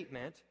this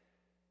statement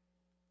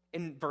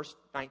in verse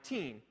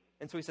 19.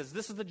 And so he says,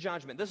 this is the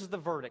judgment, this is the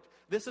verdict,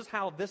 this is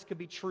how this could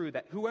be true,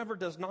 that whoever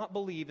does not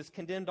believe is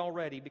condemned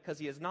already because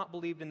he has not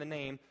believed in the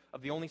name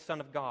of the only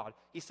Son of God.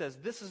 He says,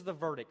 this is the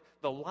verdict.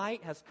 The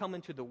light has come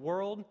into the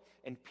world,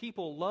 and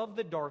people love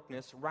the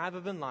darkness rather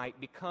than light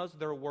because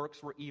their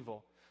works were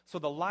evil. So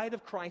the light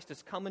of Christ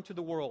has come into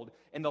the world,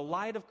 and the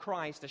light of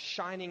Christ is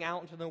shining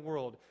out into the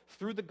world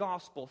through the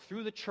gospel,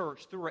 through the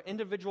church, through our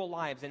individual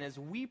lives. And as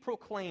we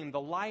proclaim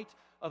the light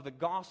of the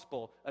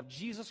gospel of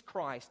Jesus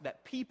Christ,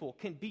 that people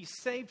can be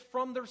saved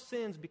from their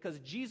sins because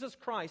Jesus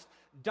Christ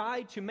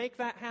died to make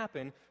that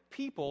happen,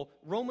 people,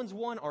 Romans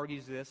 1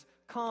 argues this,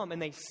 come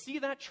and they see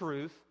that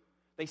truth,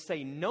 They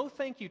say no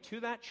thank you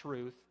to that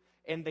truth,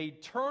 and they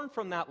turn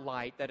from that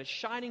light that is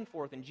shining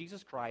forth in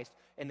Jesus Christ,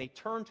 and they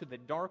turn to the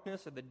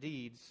darkness of the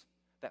deeds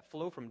that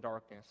flow from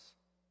darkness.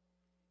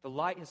 The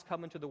light has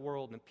come into the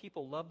world, and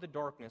people love the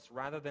darkness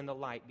rather than the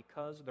light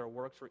because their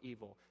works were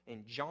evil.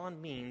 And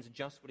John means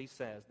just what he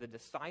says. The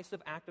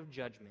decisive act of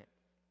judgment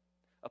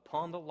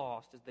upon the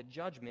lost is the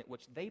judgment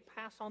which they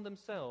pass on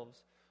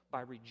themselves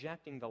by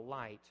rejecting the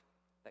light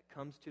that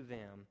comes to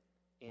them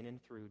in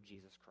and through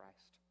Jesus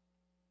Christ.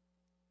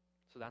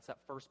 So that's that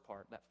first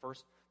part, that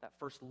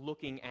first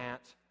looking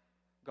at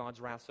God's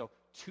wrath. So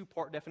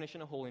two-part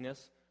definition of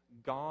holiness.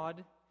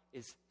 God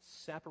is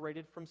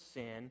separated from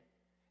sin,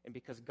 and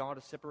because God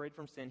is separated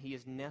from sin, he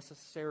is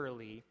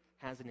necessarily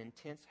has an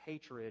intense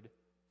hatred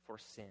for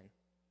sin.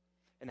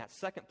 And that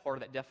second part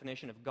of that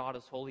definition of God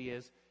as holy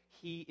is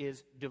he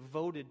is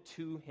devoted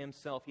to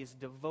himself. He is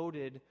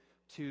devoted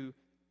to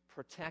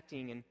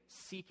protecting and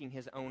seeking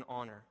his own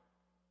honor.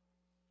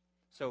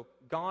 So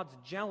God's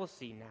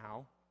jealousy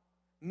now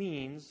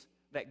means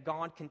that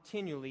God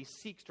continually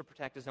seeks to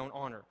protect his own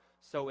honor.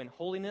 So in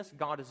holiness,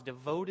 God is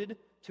devoted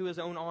to his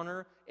own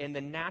honor, and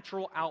the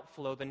natural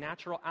outflow, the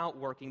natural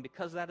outworking,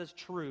 because that is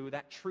true,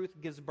 that truth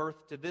gives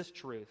birth to this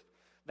truth,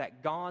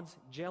 that God's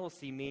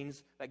jealousy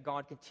means that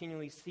God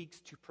continually seeks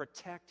to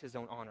protect his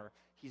own honor.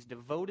 He's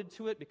devoted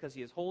to it because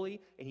he is holy,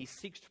 and he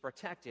seeks to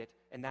protect it,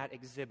 and that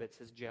exhibits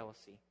his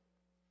jealousy.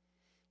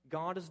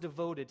 God is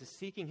devoted to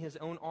seeking his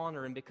own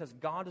honor, and because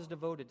God is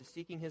devoted to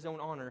seeking his own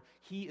honor,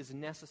 he is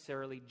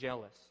necessarily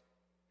jealous.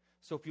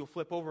 So if you'll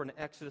flip over in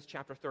Exodus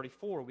chapter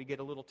 34, we get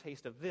a little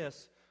taste of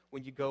this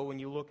when you go and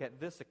you look at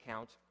this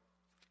account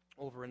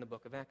over in the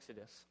book of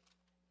Exodus.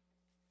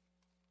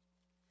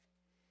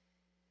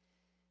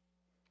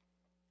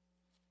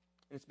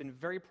 And it's been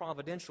very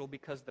providential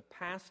because the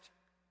past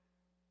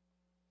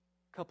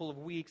couple of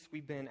weeks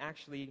we've been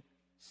actually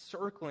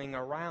circling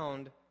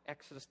around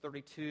Exodus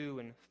 32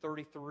 and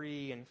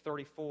 33 and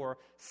 34,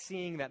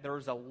 seeing that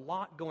there's a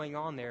lot going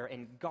on there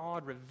and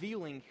God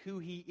revealing who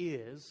he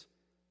is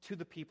to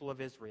the people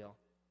of Israel.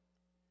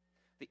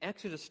 The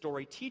Exodus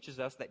story teaches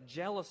us that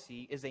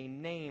jealousy is a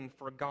name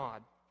for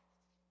God.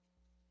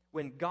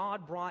 When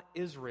God brought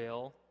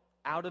Israel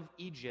out of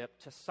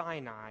Egypt to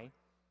Sinai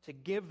to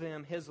give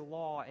them his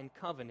law and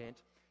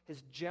covenant,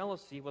 his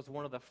jealousy was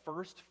one of the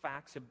first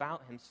facts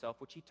about himself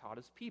which he taught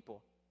his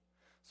people.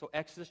 So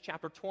Exodus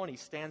chapter 20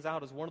 stands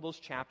out as one of those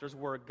chapters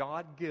where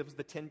God gives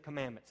the Ten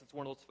Commandments. It's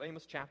one of those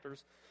famous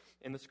chapters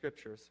in the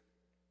Scriptures.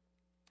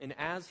 And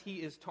as he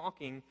is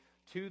talking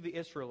to the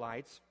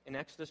Israelites in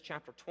Exodus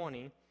chapter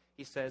 20,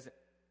 he says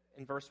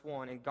in verse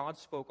 1, "And God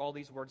spoke all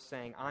these words,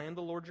 saying, I am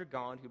the Lord your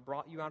God, who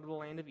brought you out of the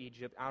land of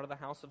Egypt, out of the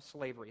house of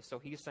slavery." So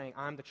he's saying,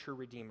 I'm the true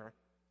Redeemer.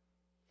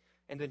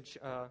 And then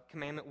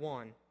Commandment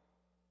 1,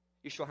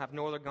 "You shall have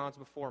no other gods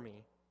before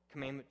me."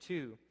 Commandment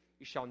 2,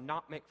 "You shall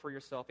not make for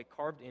yourself a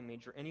carved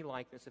image or any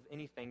likeness of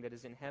anything that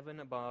is in heaven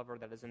above, or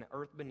that is in the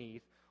earth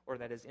beneath, or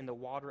that is in the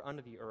water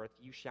under the earth.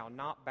 You shall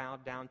not bow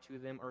down to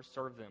them or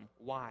serve them."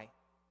 Why?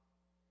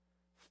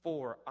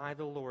 "For I,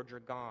 the Lord your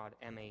God,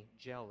 am a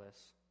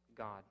jealous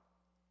God."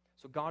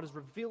 So God is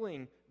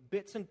revealing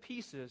bits and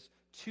pieces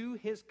to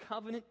his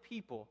covenant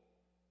people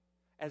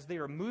as they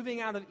are moving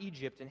out of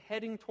Egypt and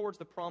heading towards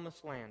the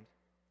promised land.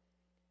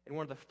 And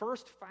one of the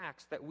first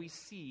facts that we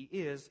see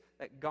is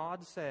that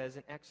God says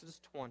in Exodus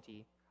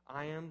 20,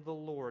 "I am the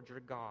Lord your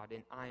God,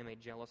 and I am a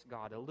jealous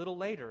God." A little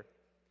later,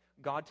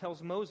 God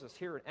tells Moses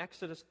here in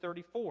Exodus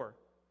 34,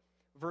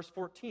 verse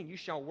 14, "You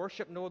shall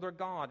worship no other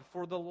God,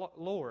 for the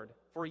Lord,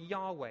 for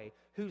Yahweh,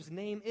 whose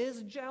name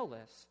is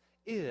jealous,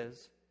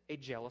 is a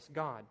jealous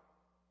God."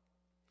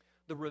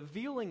 The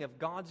revealing of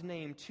God's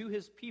name to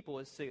his people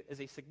is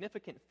a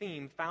significant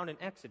theme found in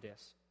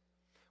Exodus.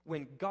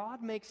 When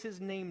God makes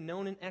his name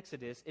known in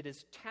Exodus, it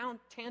is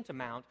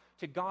tantamount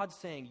to God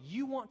saying,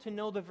 "You want to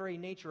know the very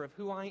nature of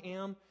who I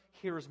am?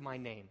 Here's my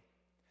name.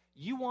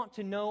 You want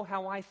to know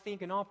how I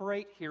think and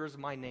operate? Here's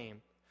my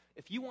name."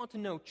 If you want to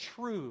know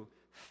true,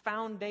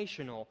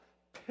 foundational,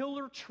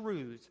 pillar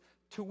truths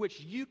to which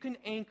you can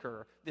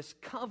anchor this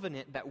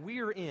covenant that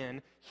we're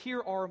in,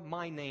 here are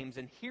my names,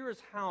 and here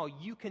is how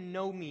you can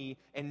know me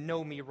and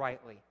know me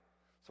rightly.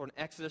 So in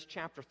Exodus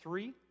chapter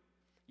 3,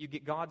 you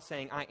get God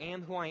saying, "I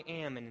am who I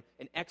am." And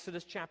in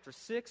Exodus chapter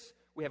 6,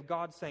 we have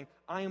God saying,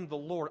 "I am the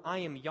Lord, I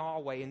am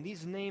Yahweh." And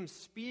these names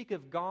speak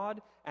of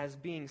God as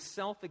being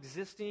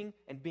self-existing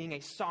and being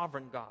a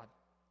sovereign God.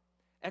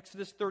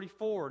 Exodus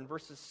 34 and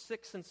verses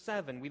 6 and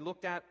 7, we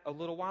looked at a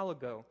little while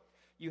ago.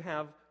 You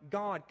have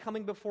God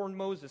coming before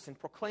Moses and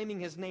proclaiming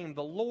his name,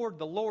 the Lord,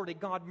 a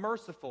God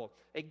merciful,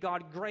 a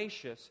God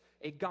gracious,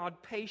 a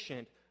God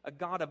patient, a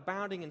God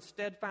abounding in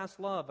steadfast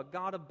love, a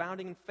God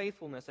abounding in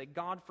faithfulness, a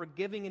God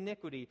forgiving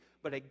iniquity,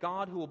 but a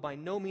God who will by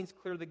no means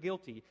clear the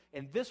guilty.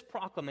 And this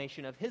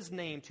proclamation of his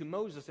name to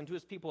Moses and to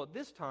his people at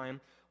this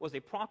time was a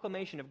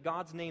proclamation of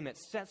God's name that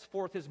sets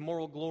forth his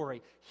moral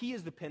glory. He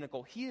is the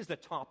pinnacle. He is the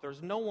top.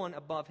 There's no one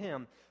above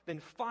him. Then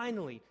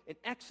finally, in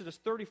Exodus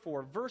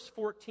 34, verse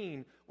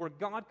 14, where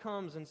God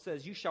comes and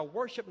says, "You shall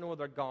worship no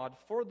other God,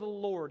 for the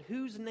Lord,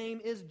 whose name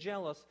is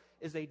jealous,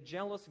 is a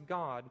jealous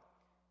God,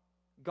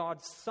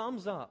 God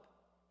sums up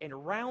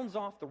and rounds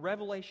off the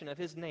revelation of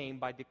his name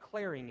by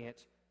declaring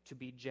it to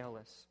be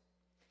jealous.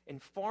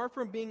 And far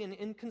from being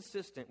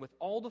inconsistent with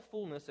all the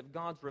fullness of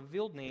God's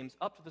revealed names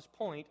up to this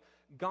point,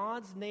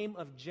 God's name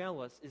of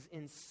jealous is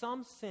in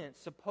some sense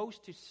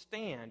supposed to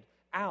stand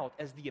out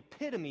as the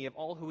epitome of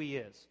all who he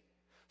is.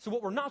 So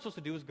what we're not supposed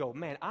to do is go,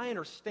 man, I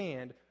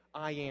understand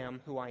I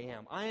am who I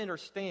am. I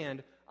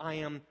understand I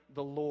am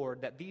the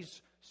Lord, that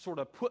these sort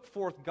of put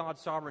forth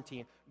God's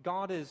sovereignty.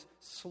 God is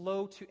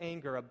slow to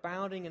anger,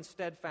 abounding in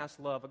steadfast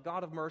love, a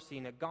God of mercy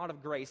and a God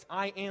of grace.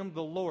 I am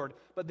the Lord.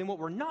 But then what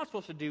we're not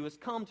supposed to do is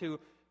come to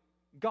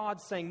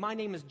God saying, my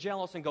name is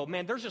jealous, and go,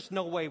 man, there's just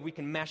no way we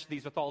can mesh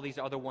these with all these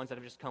other ones that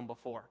have just come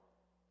before.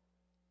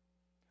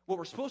 What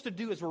we're supposed to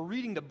do is we're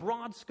reading the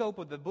broad scope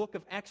of the book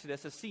of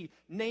Exodus to see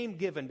name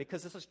given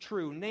because this is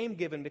true, name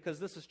given because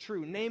this is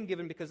true, name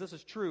given because this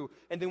is true.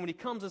 And then when he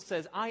comes and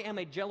says, I am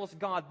a jealous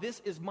God, this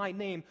is my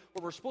name,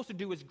 what we're supposed to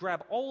do is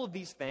grab all of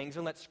these things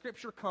and let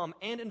Scripture come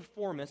and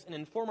inform us and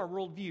inform our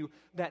worldview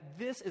that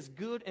this is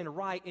good and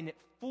right, and it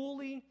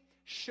fully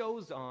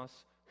shows us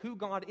who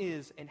God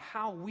is and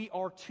how we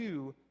are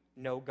to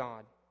know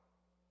God.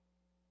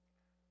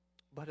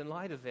 But in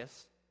light of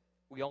this,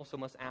 we also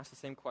must ask the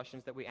same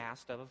questions that we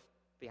asked of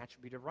the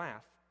attribute of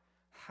wrath.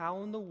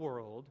 How in the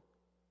world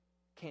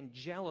can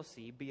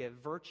jealousy be a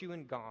virtue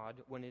in God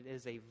when it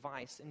is a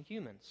vice in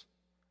humans?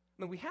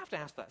 I mean, we have to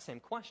ask that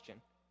same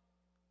question,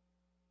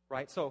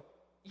 right? So,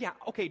 yeah,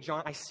 okay,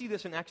 John, I see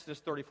this in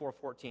Exodus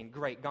 34:14.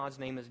 Great, God's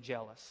name is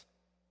jealous.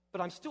 But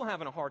I'm still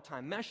having a hard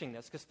time meshing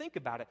this, because think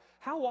about it.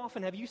 How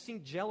often have you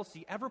seen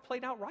jealousy ever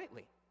played out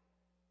rightly?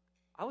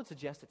 I would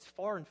suggest it's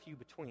far and few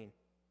between.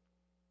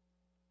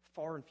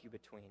 Far and few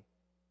between.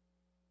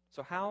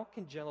 So how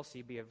can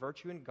jealousy be a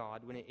virtue in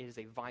God when it is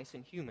a vice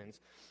in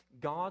humans?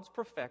 God's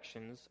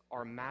perfections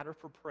are matter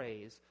for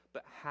praise,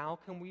 but how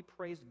can we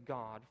praise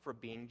God for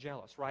being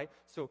jealous, right?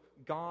 So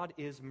God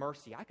is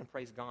mercy. I can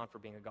praise God for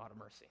being a God of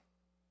mercy.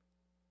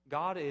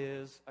 God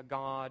is a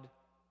God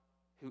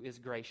who is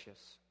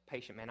gracious,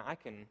 patient. Man, I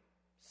can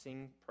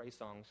sing praise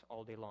songs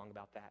all day long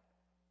about that.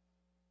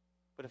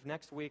 But if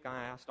next week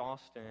I asked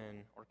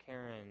Austin or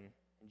Karen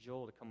and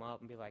Joel to come up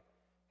and be like,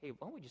 hey,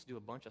 why don't we just do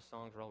a bunch of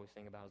songs where all we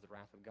sing about is the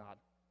wrath of God?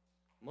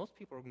 Most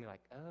people are going to be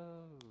like,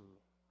 oh,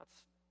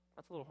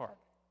 that's a little hard.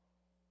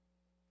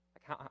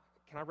 Like, how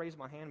can I raise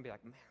my hand and be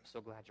like, man, I'm so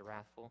glad you're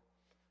wrathful.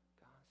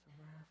 God's so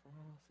wrathful,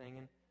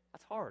 singing.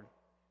 That's hard.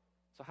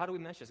 So how do we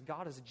mesh this?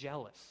 God is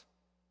jealous.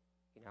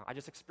 You know, I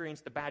just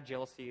experienced the bad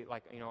jealousy,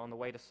 like, you know, on the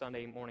way to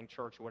Sunday morning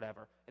church or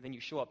whatever. And then you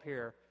show up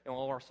here, and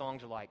all our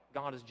songs are like,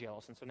 God is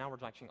jealous. And so now we're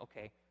like,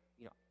 okay,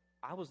 you know,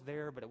 I was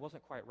there, but it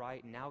wasn't quite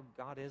right, and now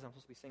God is. I'm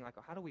supposed to be singing like,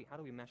 oh, how do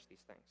we mesh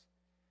these things?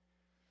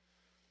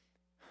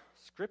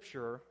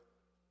 Scripture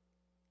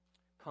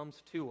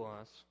comes to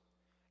us,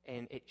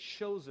 and it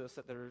shows us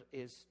that there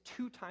is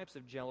two types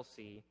of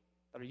jealousy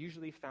that are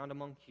usually found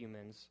among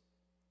humans,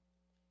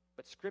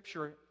 but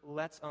Scripture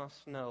lets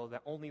us know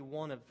that only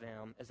one of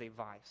them is a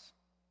vice.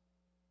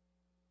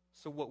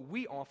 So what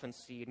we often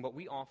see and what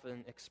we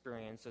often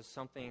experience is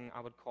something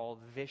I would call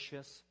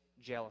vicious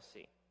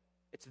jealousy.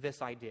 It's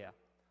this idea.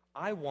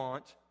 I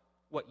want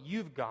what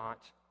you've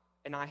got,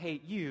 and I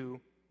hate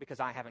you because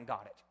I haven't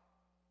got it.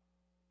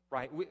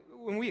 Right?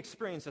 When we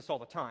experience this all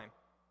the time,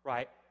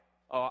 right?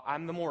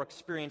 I'm the more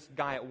experienced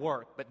guy at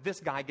work, but this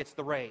guy gets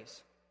the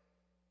raise.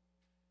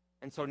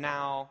 And so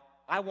now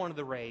I wanted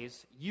the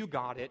raise, you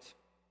got it,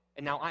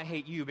 and now I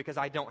hate you because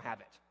I don't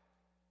have it.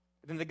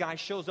 And then the guy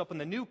shows up in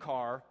the new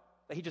car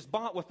that he just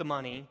bought with the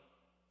money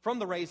from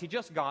the raise he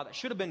just got that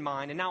should have been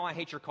mine, and now I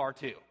hate your car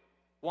too.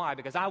 Why?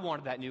 Because I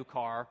wanted that new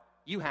car,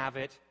 you have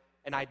it,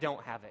 and I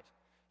don't have it.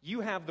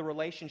 You have the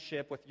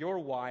relationship with your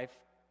wife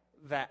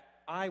that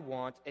I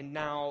want, and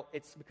now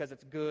it's because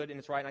it's good and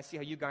it's right, and I see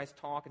how you guys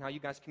talk and how you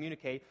guys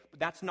communicate, but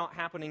that's not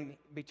happening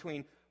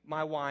between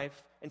my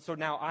wife, and so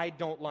now I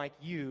don't like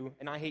you,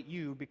 and I hate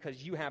you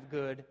because you have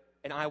good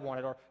and I want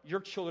it, or your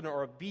children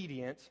are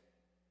obedient,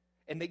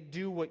 and they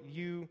do what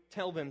you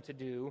tell them to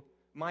do.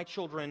 My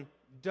children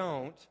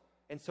don't,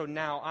 and so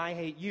now I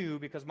hate you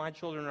because my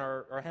children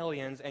are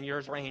hellions and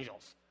yours are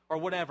angels. Or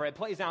whatever. It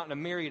plays out in a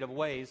myriad of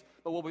ways,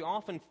 but what we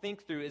often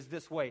think through is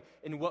this way.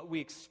 In what we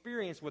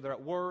experience, whether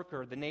at work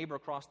or the neighbor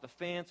across the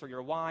fence or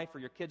your wife or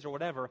your kids or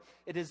whatever,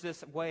 it is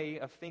this way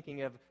of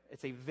thinking of,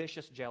 it's a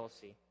vicious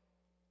jealousy.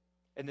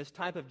 And this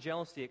type of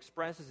jealousy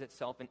expresses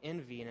itself in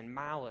envy and in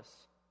malice,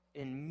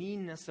 in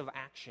meanness of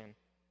action.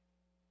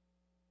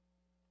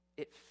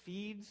 It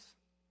feeds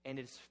and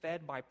is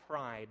fed by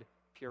pride,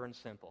 pure and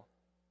simple.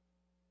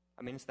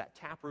 I mean, it's that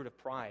taproot of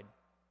pride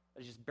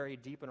that is just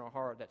buried deep in our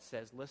heart that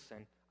says,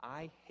 listen,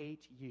 I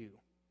hate you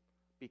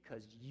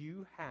because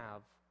you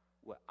have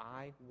what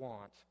I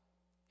want,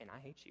 and I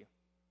hate you.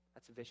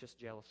 That's a vicious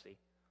jealousy.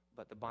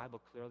 But the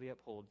Bible clearly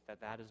upholds that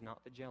that is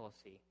not the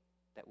jealousy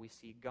that we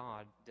see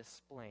God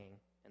displaying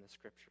in the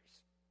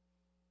Scriptures.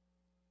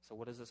 So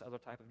what is this other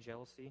type of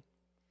jealousy?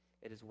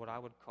 It is what I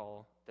would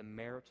call the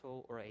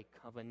marital or a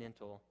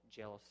covenantal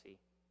jealousy.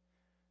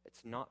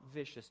 It's not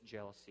vicious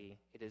jealousy.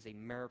 It is a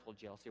marital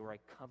jealousy or a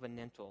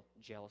covenantal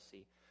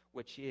jealousy,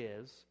 which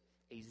is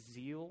a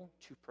zeal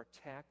to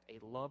protect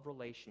a love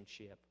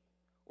relationship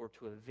or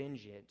to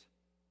avenge it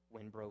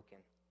when broken.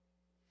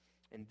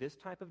 And this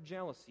type of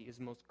jealousy is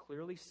most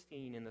clearly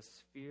seen in the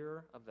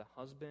sphere of the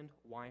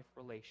husband-wife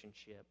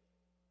relationship,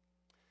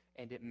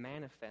 and it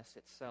manifests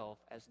itself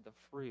as the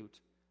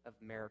fruit of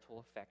marital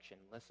affection.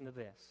 Listen to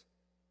this.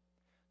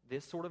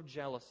 This sort of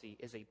jealousy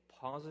is a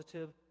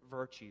positive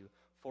virtue,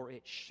 for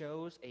it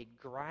shows a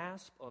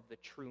grasp of the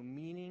true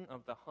meaning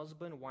of the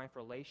husband-wife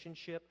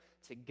relationship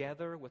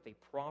together with a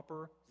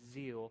proper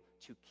zeal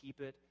to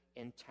keep it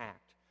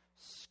intact.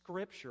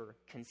 Scripture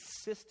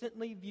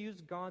consistently views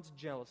God's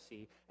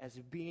jealousy as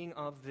being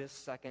of this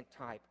second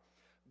type.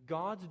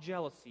 God's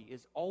jealousy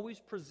is always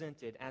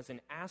presented as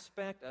an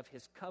aspect of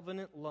his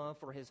covenant love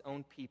for his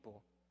own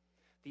people.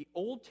 The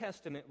Old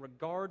Testament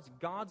regards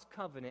God's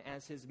covenant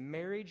as his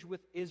marriage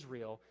with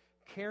Israel,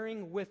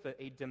 carrying with it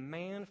a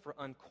demand for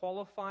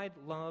unqualified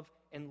love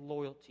and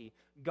loyalty.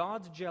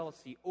 God's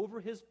jealousy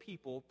over his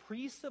people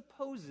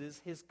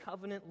presupposes his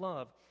covenant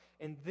love.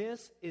 And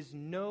this is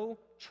no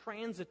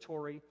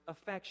transitory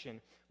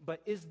affection,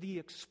 but is the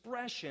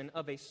expression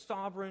of a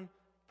sovereign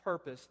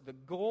purpose. The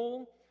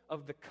goal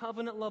of the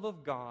covenant love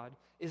of God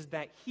is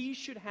that he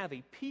should have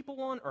a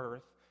people on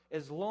earth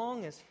as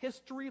long as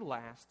history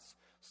lasts.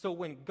 So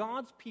when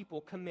God's people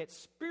commit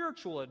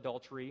spiritual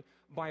adultery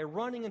by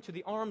running into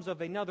the arms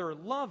of another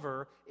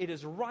lover, it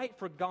is right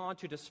for God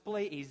to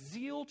display a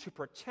zeal to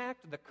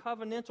protect the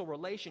covenantal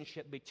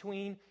relationship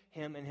between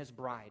him and his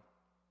bride.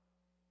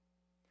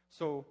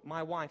 So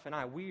my wife and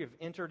I, we have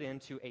entered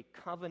into a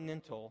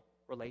covenantal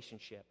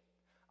relationship.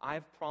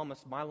 I've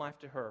promised my life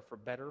to her for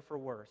better or for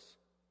worse,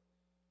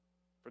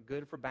 for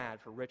good or for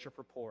bad, for rich or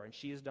for poor. And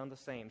she has done the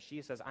same.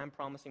 She says, I'm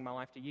promising my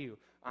life to you.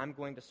 I'm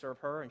going to serve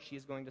her, and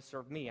she's going to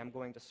serve me. I'm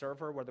going to serve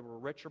her whether we're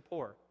rich or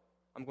poor.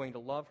 I'm going to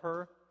love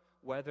her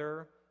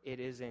whether it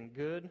is in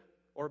good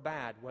or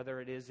bad, whether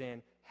it is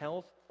in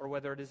health or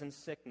whether it is in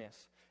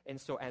sickness. And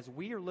so as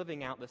we are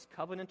living out this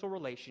covenantal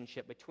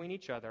relationship between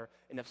each other,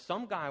 and if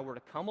some guy were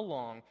to come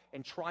along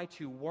and try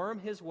to worm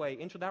his way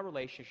into that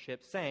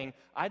relationship saying,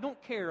 I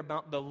don't care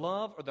about the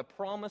love or the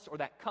promise or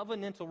that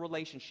covenantal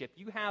relationship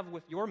you have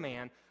with your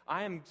man,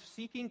 I am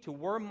seeking to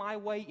worm my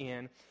way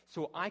in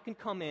so I can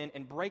come in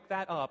and break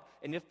that up.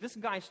 And if this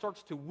guy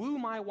starts to woo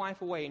my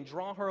wife away and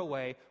draw her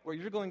away, what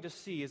you're going to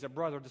see is a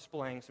brother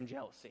displaying some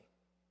jealousy.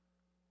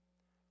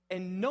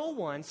 And no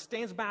one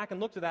stands back and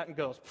looks at that and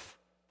goes,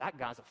 that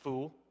guy's a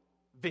fool.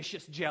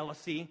 Vicious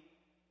jealousy.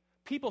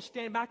 People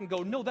stand back and go,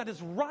 no, that is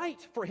right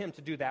for him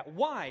to do that.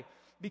 Why?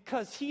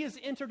 Because he has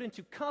entered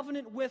into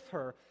covenant with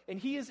her, and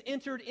he has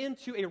entered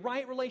into a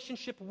right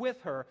relationship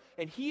with her,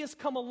 and he has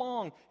come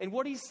along, and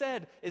what he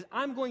said is,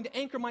 I'm going to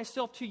anchor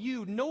myself to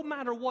you no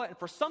matter what. And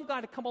for some guy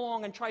to come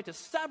along and try to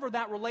sever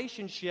that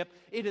relationship,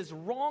 it is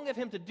wrong of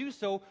him to do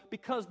so,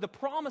 because the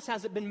promise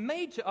hasn't been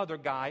made to other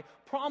guy,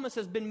 promise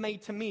has been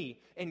made to me.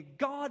 And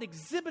God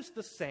exhibits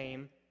the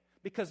same,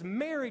 because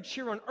marriage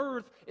here on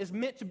earth is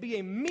meant to be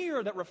a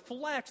mirror that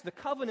reflects the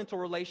covenantal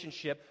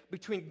relationship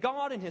between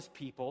God and his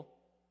people.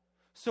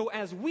 So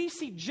as we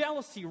see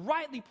jealousy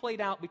rightly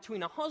played out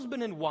between a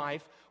husband and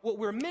wife, what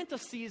we're meant to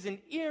see is an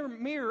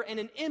mirror and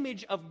an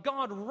image of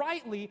God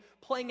rightly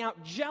playing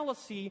out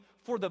jealousy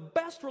for the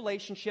best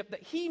relationship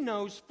that he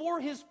knows for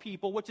his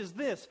people, which is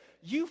this: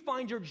 you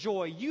find your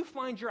joy, you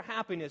find your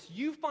happiness,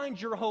 you find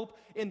your hope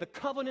in the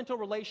covenantal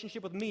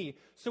relationship with me.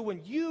 So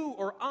when you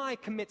or I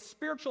commit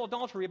spiritual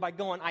adultery by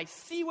going, I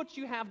see what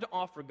you have to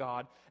offer,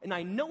 God, and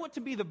I know it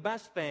to be the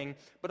best thing,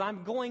 but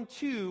I'm going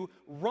to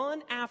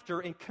run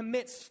after and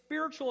commit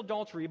spiritual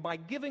adultery by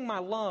giving my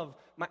love,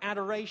 my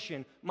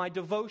adoration, my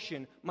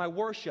devotion, my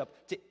worship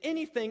to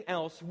anything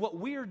else, what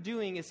we are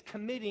doing is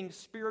committing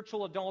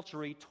spiritual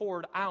adultery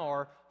toward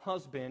our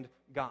husband,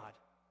 God.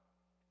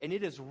 And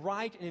it is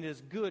right and it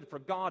is good for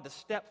God to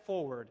step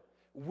forward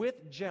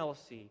with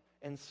jealousy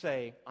and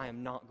say, I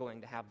am not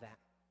going to have that.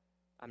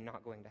 I'm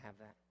not going to have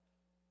that.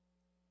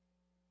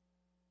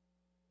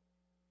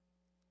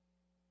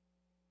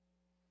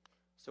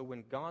 So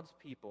when God's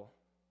people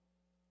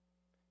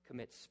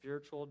commit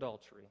spiritual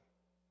adultery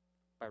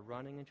by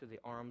running into the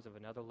arms of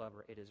another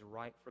lover, it is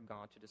right for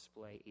God to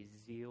display a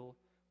zeal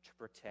to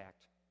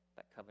protect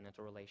that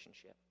covenantal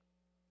relationship.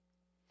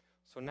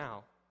 So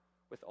now,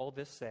 with all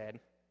this said,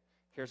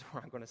 here's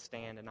where I'm going to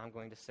stand, and I'm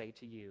going to say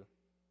to you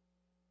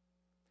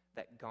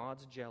that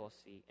God's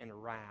jealousy and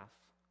wrath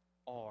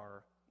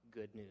are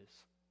good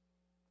news.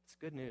 It's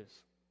good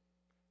news.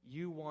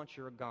 You want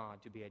your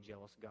God to be a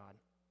jealous God,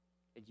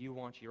 and you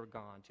want your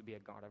God to be a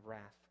God of wrath.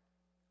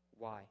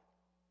 Why?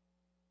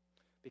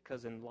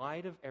 Because in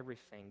light of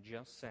everything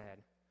just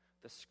said,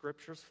 the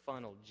Scriptures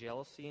funnel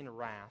jealousy and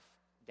wrath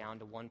down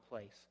to one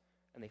place,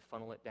 and they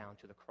funnel it down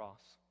to the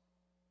cross.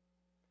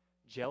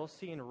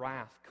 Jealousy and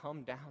wrath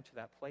come down to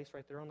that place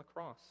right there on the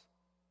cross.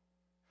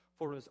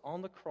 For it was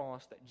on the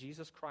cross that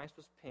Jesus Christ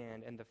was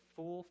pinned, and the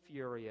full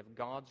fury of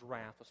God's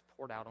wrath was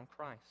poured out on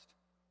Christ.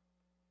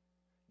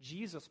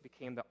 Jesus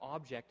became the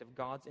object of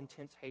God's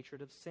intense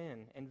hatred of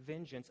sin and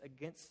vengeance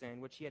against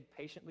sin, which he had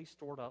patiently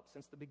stored up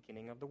since the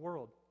beginning of the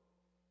world.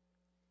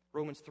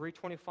 Romans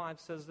 3:25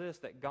 says this,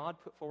 that God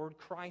put forward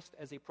Christ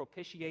as a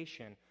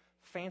propitiation.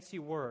 Fancy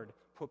word.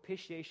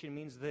 Propitiation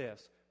means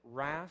this,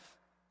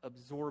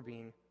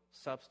 wrath-absorbing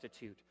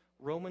substitute.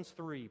 Romans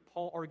 3,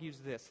 Paul argues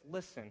this.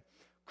 Listen,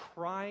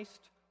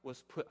 Christ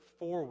was put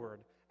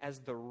forward as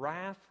the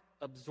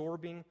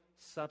wrath-absorbing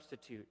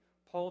substitute.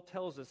 Paul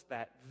tells us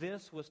that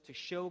this was to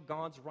show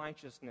God's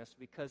righteousness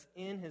because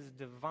in his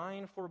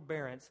divine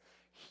forbearance,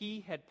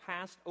 he had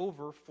passed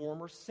over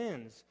former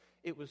sins.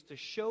 It was to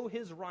show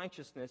his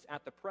righteousness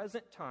at the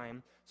present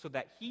time so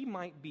that he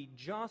might be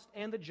just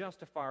and the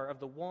justifier of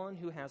the one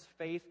who has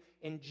faith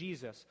in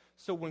Jesus.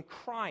 So when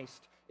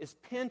Christ is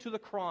pinned to the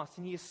cross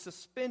and he is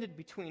suspended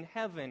between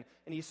heaven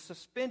and he's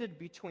suspended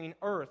between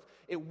earth,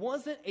 it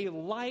wasn't a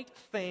light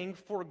thing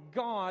for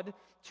God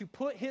to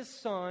put his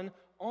Son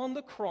on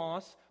the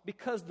cross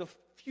because the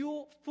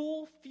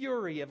full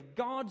fury of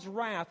God's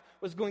wrath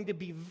was going to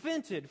be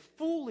vented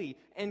fully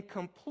and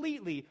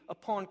completely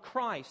upon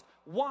Christ.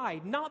 Why?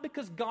 Not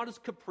because God is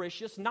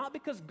capricious, not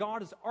because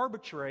God is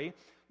arbitrary,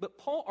 but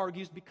Paul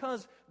argues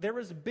because there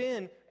has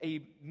been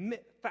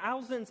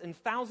thousands and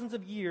thousands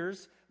of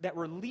years that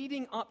were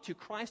leading up to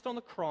Christ on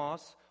the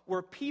cross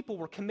where people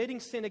were committing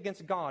sin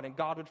against God and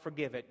God would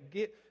forgive it.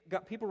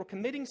 People were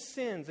committing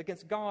sins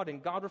against God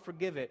and God would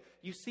forgive it.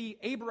 You see,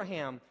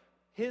 Abraham,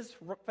 his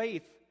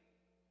faith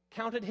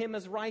counted him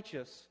as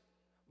righteous,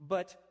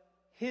 but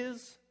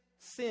his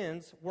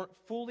sins weren't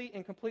fully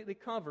and completely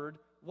covered.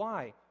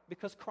 Why?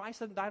 Because Christ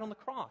had died on the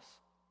cross.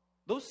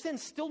 Those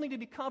sins still need to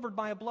be covered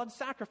by a blood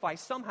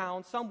sacrifice somehow,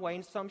 in some way,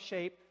 in some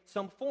shape,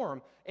 some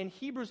form. And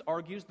Hebrews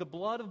argues the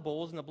blood of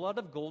bulls and the blood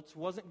of goats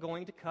wasn't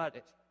going to cut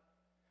it.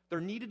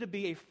 There needed to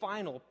be a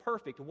final,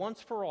 perfect,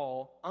 once for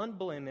all,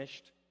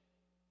 unblemished,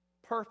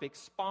 perfect,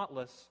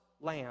 spotless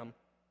lamb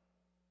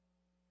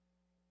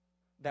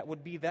that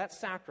would be that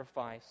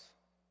sacrifice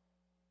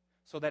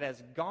so that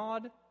as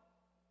God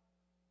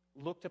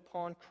looked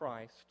upon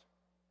Christ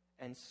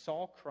and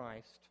saw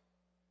Christ,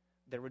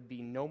 there would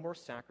be no more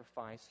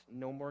sacrifice,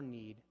 no more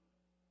need,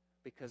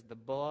 because the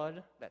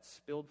blood that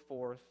spilled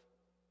forth,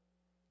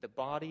 the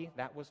body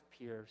that was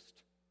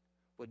pierced,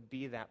 would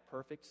be that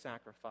perfect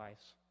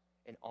sacrifice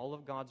in all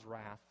of God's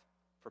wrath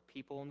for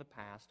people in the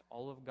past,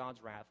 all of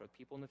God's wrath for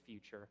people in the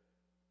future,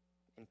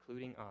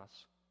 including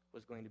us,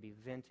 was going to be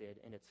vented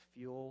in its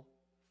full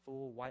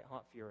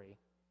white-hot fury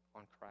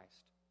on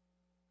Christ.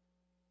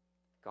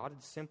 God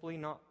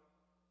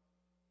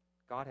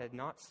had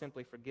not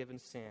simply forgiven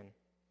sin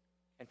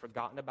and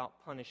forgotten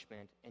about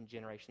punishment in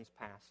generations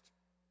past.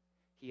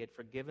 He had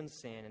forgiven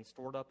sin and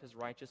stored up his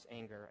righteous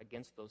anger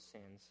against those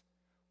sins,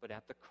 but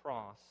at the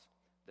cross,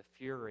 the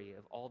fury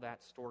of all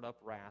that stored up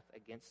wrath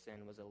against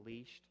sin was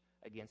unleashed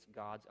against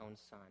God's own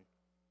Son.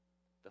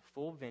 The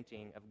full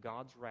venting of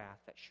God's wrath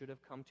that should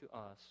have come to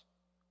us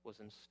was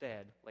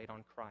instead laid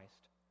on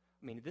Christ.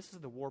 I mean, this is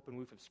the warp and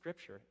woof of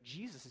Scripture.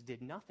 Jesus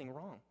did nothing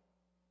wrong.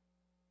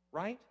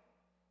 Right?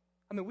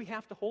 I mean, we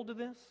have to hold to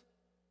this.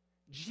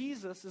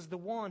 Jesus is the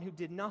one who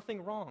did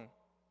nothing wrong.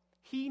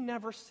 He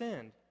never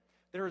sinned.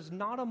 There is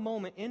not a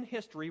moment in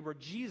history where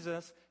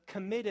Jesus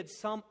committed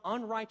some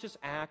unrighteous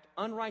act,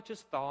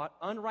 unrighteous thought,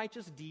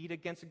 unrighteous deed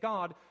against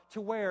God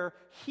to where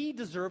he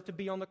deserved to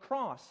be on the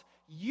cross.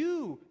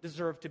 You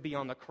deserve to be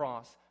on the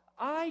cross.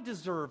 I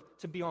deserve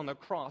to be on the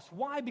cross.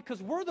 Why?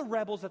 Because we're the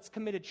rebels that's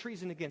committed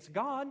treason against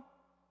God.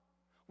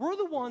 We're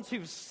the ones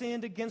who've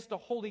sinned against a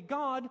holy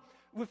God.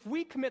 If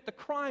we commit the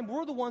crime,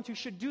 we're the ones who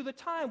should do the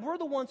time. We're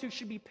the ones who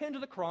should be pinned to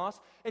the cross,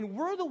 and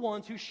we're the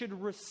ones who should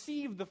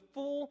receive the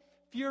full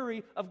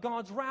fury of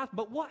God's wrath.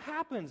 But what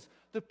happens?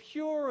 The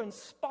pure and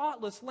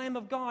spotless Lamb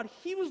of God,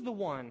 he was the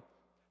one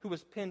who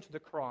was pinned to the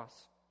cross.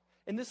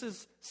 And this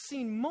is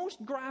seen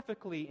most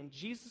graphically in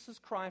Jesus'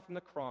 cry from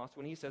the cross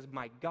when he says,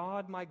 my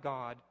God,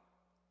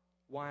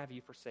 why have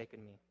you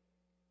forsaken me?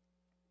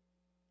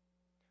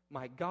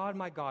 My God,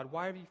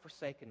 why have you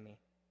forsaken me?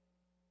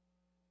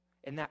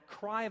 And that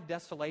cry of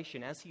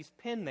desolation as he's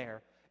pinned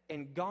there,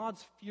 and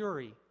God's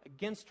fury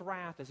against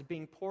wrath is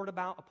being poured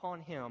about upon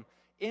him,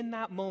 in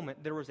that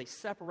moment there was a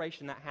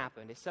separation that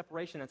happened, a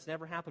separation that's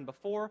never happened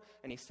before,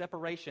 and a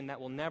separation that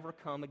will never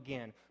come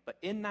again. But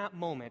in that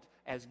moment,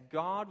 as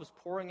God was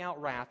pouring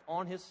out wrath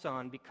on his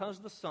Son, because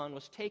the Son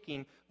was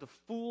taking the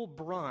full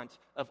brunt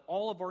of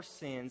all of our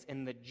sins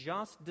and the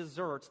just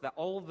deserts that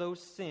all of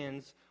those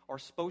sins are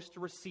supposed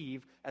to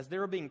receive, as they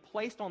were being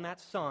placed on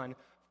that Son,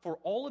 for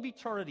all of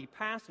eternity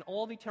past and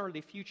all of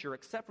eternity future,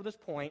 except for this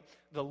point,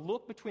 the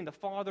look between the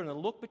Father and the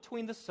look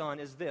between the Son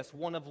is this,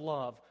 one of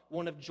love,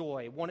 one of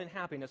joy, one in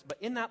happiness. But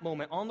in that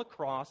moment on the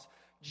cross,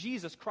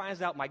 Jesus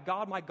cries out, my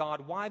God,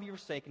 why have you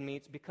forsaken me?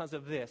 It's because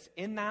of this.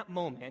 In that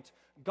moment,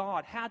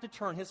 God had to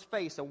turn his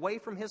face away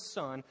from his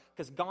Son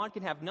because God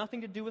can have nothing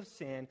to do with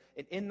sin.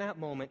 And in that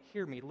moment,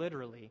 hear me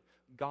literally,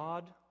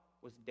 God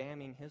was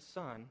damning his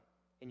Son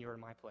in your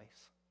and my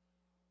place.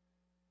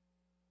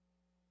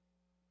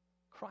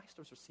 Christ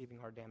was receiving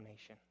our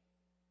damnation.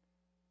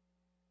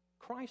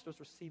 Christ was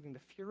receiving the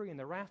fury and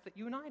the wrath that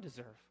you and I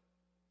deserve.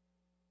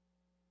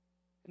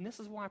 And this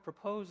is why I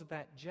propose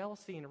that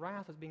jealousy and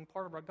wrath as being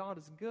part of our God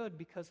is good,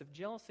 because if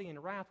jealousy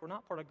and wrath were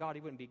not part of God,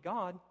 he wouldn't be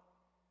God.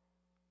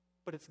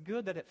 But it's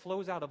good that it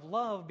flows out of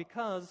love,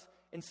 because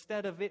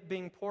instead of it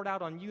being poured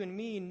out on you and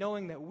me,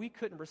 knowing that we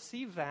couldn't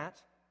receive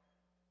that,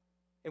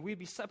 and we'd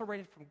be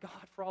separated from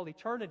God for all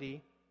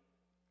eternity,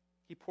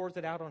 he pours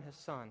it out on his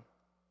Son,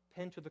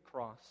 pinned to the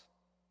cross,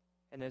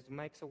 and it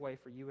makes a way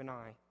for you and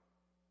I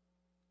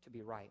to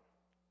be right.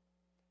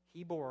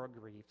 He bore our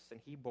griefs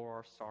and he bore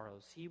our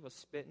sorrows. He was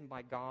smitten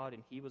by God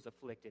and he was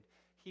afflicted.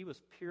 He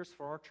was pierced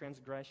for our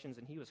transgressions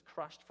and he was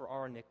crushed for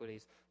our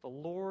iniquities. The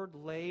Lord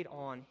laid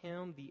on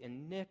him the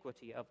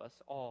iniquity of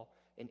us all.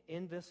 And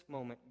in this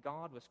moment,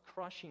 God was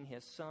crushing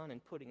his Son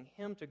and putting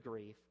him to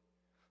grief,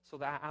 so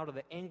that out of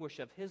the anguish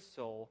of his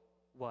soul,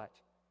 what?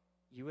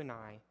 You and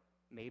I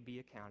may be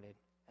accounted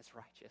as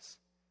righteous.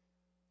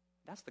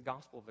 That's the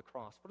gospel of the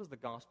cross. What is the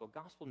gospel?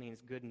 Gospel means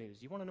good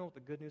news. You want to know what the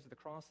good news of the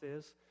cross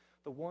is?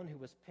 The one who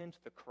was pinned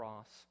to the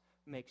cross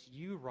makes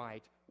you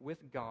right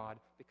with God,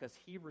 because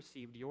he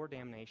received your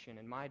damnation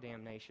and my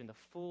damnation, the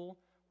full,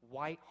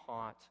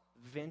 white-hot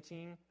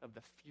venting of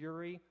the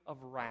fury of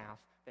wrath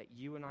that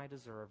you and I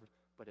deserved,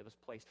 but it was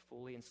placed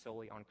fully and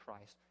solely on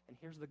Christ. And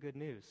here's the good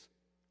news.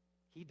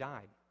 He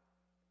died,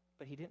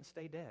 but he didn't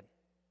stay dead.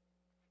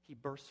 He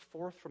burst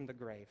forth from the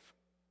grave.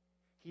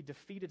 He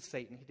defeated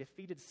Satan, he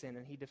defeated sin,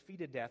 and he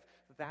defeated death.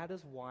 That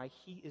is why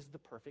he is the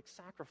perfect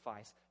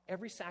sacrifice.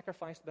 Every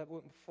sacrifice that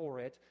went before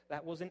it,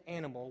 that was an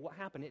animal, what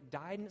happened? It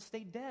died and it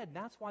stayed dead.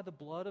 That's why the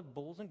blood of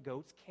bulls and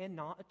goats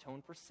cannot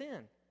atone for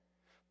sin.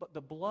 But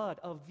the blood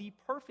of the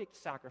perfect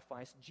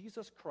sacrifice,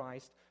 Jesus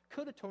Christ,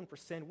 could atone for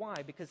sin. Why?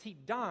 Because he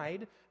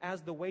died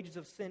as the wages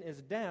of sin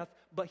is death,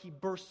 but he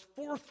burst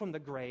forth from the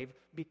grave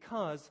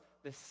because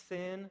the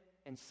sin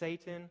and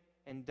Satan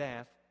and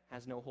death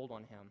has no hold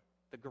on him.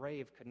 The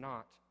grave could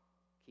not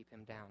keep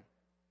him down.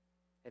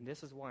 And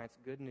this is why it's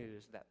good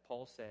news that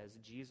Paul says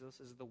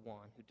Jesus is the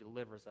one who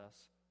delivers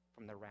us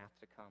from the wrath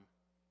to come.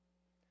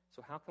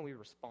 So how can we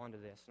respond to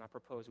this? And I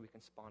propose we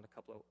can respond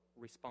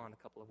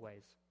a couple of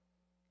ways.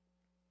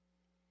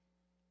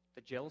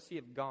 The jealousy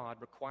of God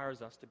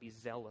requires us to be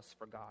zealous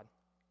for God.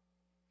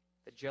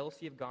 The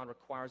jealousy of God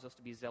requires us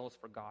to be zealous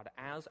for God,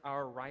 as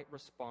our right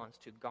response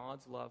to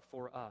God's love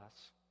for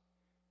us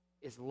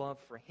is love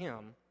for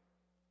him.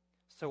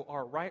 So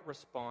our right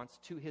response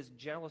to his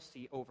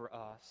jealousy over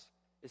us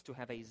is to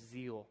have a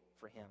zeal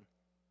for him.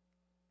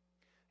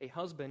 A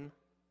husband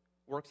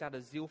works out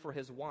a zeal for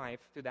his wife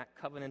through that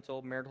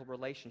covenantal marital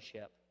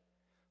relationship.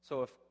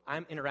 So if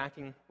I'm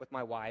interacting with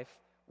my wife,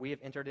 we have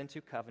entered into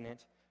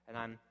covenant, and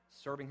I'm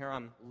serving her,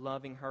 I'm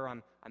loving her,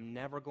 I'm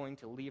never going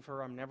to leave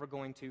her, I'm never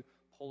going to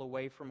pull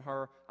away from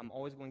her, I'm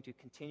always going to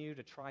continue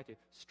to try to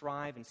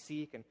strive and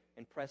seek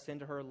and press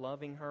into her,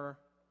 loving her,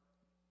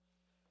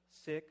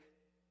 sick,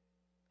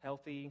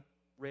 healthy,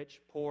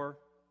 rich, poor.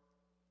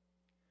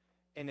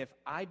 And if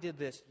I did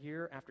this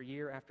year after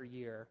year after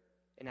year,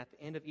 and at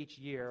the end of each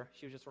year,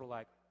 she was just sort of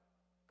like,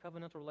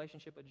 covenantal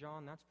relationship with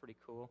John, that's pretty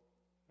cool.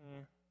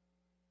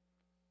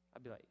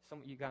 I'd be like, some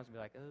of you guys would be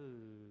like,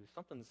 oh,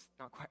 something's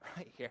not quite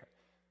right here.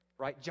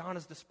 Right? John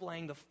is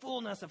displaying the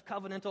fullness of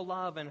covenantal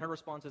love, and her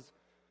response is,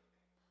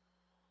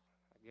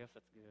 I guess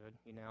that's good,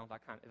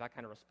 that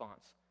kind of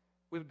response.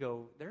 We would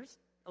go, there's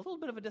a little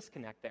bit of a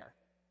disconnect there.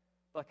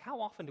 Like,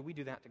 how often do we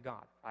do that to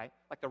God, right?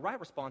 Like, the right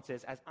response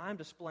is, as I'm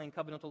displaying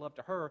covenantal love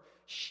to her,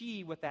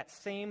 she, with that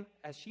same,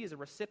 as she is a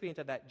recipient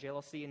of that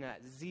jealousy and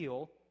that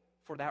zeal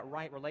for that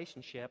right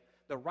relationship,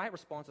 the right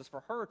response is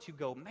for her to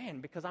go, man,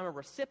 because I'm a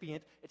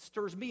recipient, it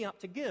stirs me up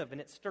to give, and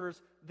it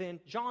stirs then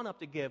John up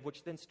to give,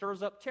 which then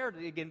stirs up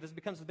charity again. This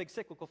becomes a big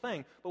cyclical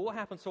thing. But what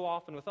happens so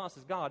often with us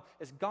is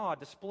God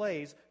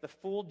displays the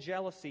full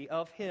jealousy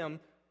of him,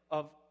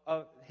 of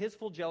his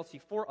full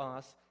jealousy for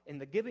us in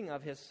the giving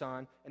of his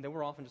Son, and then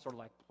we're often just sort of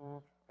like,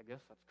 I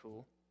guess that's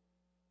cool.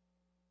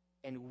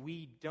 And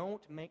we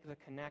don't make the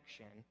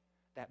connection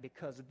that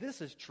because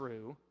this is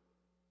true,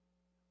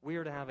 we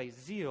are to have a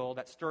zeal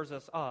that stirs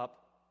us up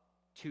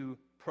to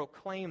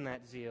proclaim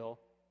that zeal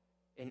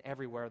in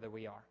everywhere that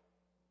we are.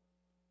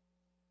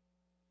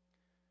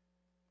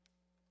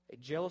 A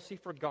jealousy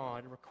for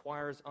God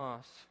requires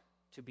us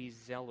to be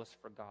zealous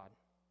for God,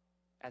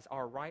 as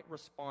our right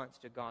response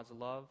to God's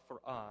love for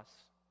us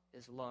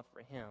is love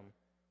for him.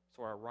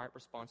 So our right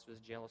response to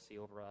his jealousy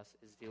over us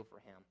is zeal for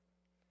him.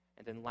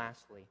 And then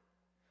lastly,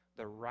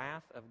 the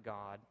wrath of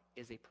God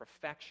is a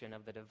perfection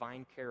of the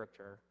divine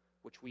character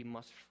which we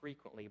must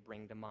frequently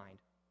bring to mind.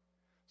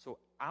 So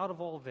out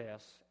of all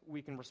this,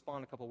 we can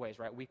respond a couple ways,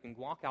 right? We can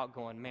walk out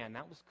going, man,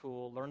 that was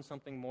cool, learn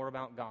something more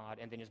about God,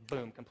 and then just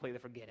boom, completely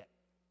forget it.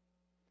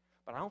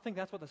 But I don't think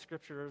that's what the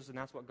Scriptures and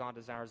that's what God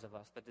desires of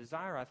us. The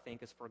desire, I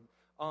think, is for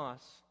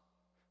us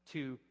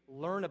to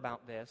learn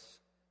about this,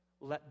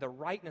 let the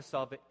rightness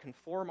of it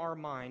conform our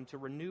mind, to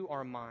renew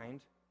our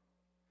mind,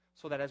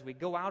 so that as we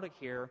go out of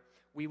here,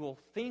 we will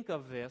think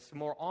of this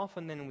more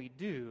often than we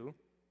do,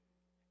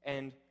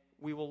 and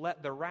we will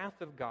let the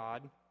wrath of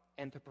God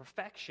and the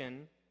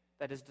perfection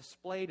that is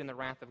displayed in the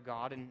wrath of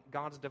God and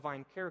God's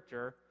divine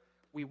character,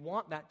 we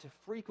want that to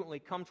frequently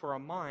come to our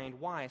mind.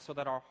 Why? So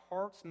that our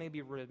hearts may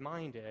be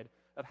reminded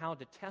of how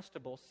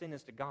detestable sin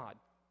is to God.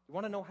 You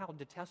want to know how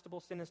detestable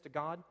sin is to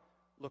God?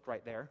 Look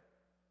right there.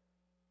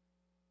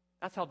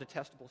 That's how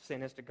detestable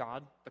sin is to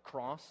God, the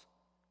cross.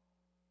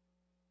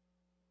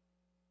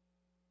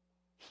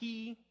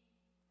 He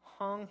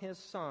hung his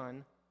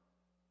Son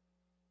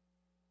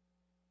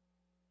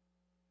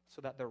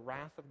so that the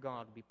wrath of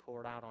God would be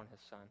poured out on his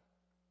Son.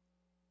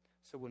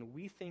 So when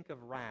we think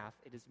of wrath,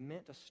 it is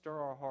meant to stir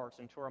our hearts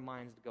and to our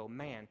minds to go,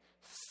 man,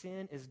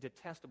 sin is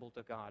detestable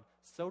to God.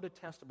 So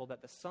detestable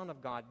that the Son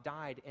of God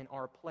died in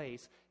our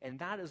place. And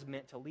that is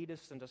meant to lead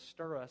us and to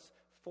stir us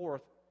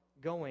forth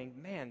going,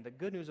 man, the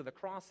good news of the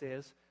cross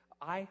is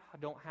I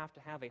don't have to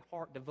have a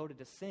heart devoted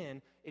to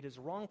sin. It is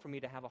wrong for me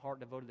to have a heart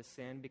devoted to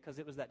sin because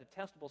it was that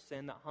detestable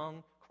sin that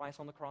hung Christ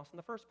on the cross in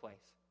the first place.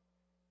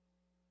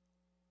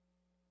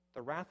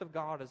 The wrath of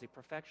God is a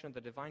perfection of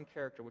the divine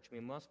character which we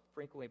must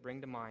frequently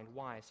bring to mind.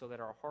 Why? So that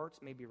our hearts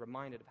may be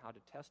reminded of how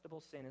detestable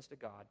sin is to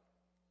God.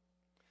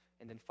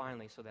 And then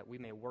finally, so that we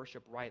may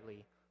worship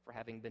rightly for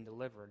having been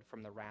delivered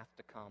from the wrath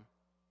to come.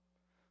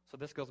 So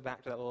this goes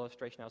back to that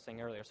illustration I was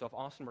saying earlier. So if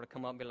Austin were to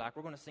come up and be like,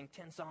 we're going to sing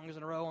 10 songs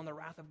in a row on the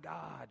wrath of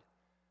God,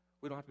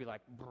 we don't have to be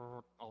like,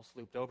 all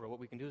slooped over. What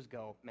we can do is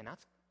go, man,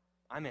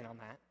 I'm in on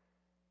that.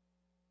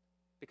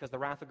 Because the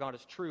wrath of God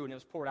is true and it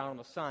was poured out on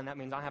the Son. That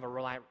means I have a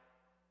right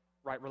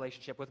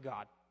relationship with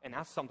God. And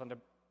that's something to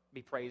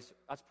be praised.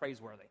 That's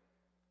praiseworthy.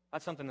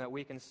 That's something that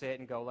we can sit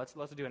and go, let's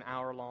do an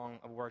hour long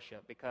of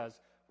worship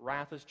because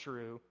wrath is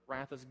true,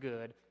 wrath is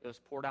good. It was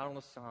poured out on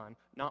the Son,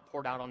 not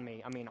poured out on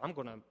me. I mean, I'm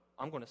going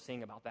to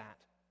sing about that.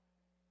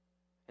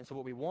 And so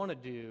what we want to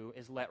do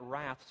is let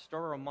wrath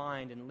stir our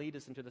mind and lead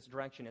us into this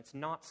direction. It's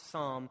not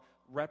some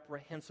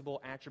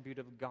reprehensible attribute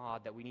of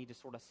God that we need to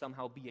sort of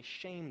somehow be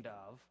ashamed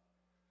of,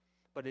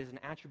 but it is an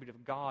attribute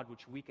of God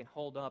which we can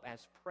hold up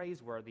as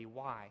praiseworthy.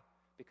 Why?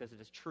 Because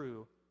it is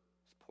true.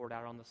 It's poured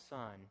out on the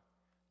Son,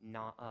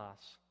 not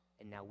us.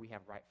 And now we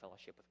have right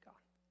fellowship with God.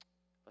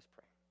 Let's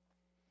pray.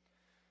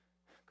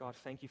 God,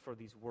 thank you for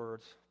these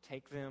words.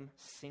 Take them,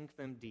 sink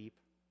them deep,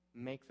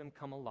 make them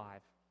come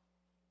alive.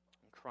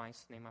 In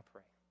Christ's name I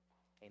pray.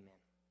 Amen.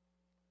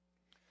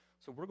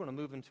 So we're going to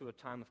move into a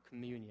time of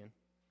communion.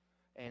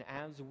 And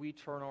as we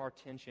turn our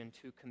attention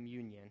to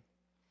communion,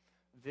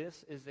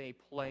 this is a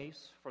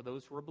place for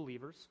those who are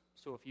believers.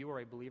 So if you are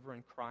a believer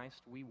in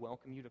Christ, we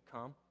welcome you to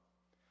come.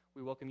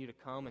 We welcome you to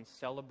come and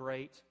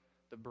celebrate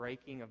the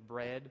breaking of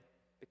bread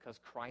because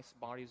Christ's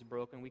body is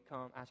broken. We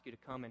ask you to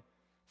come and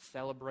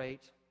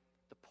celebrate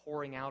the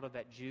pouring out of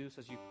that juice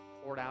as you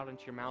pour it out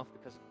into your mouth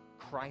because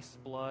Christ's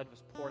blood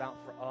was poured out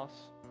for us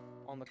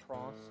on the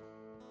cross.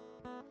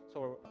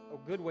 So a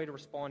good way to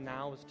respond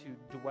now is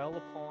to dwell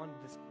upon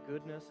this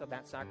goodness of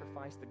that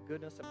sacrifice, the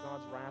goodness of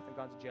God's wrath and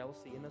God's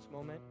jealousy in this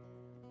moment.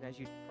 And as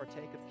you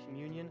partake of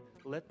communion,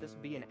 let this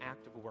be an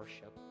act of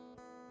worship.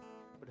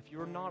 But if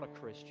you're not a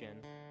Christian,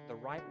 the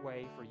right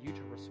way for you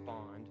to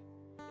respond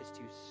is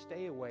to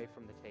stay away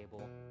from the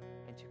table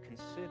and to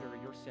consider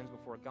your sins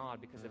before God.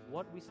 Because if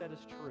what we said is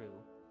true,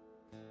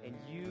 and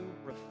you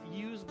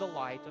refuse the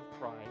light of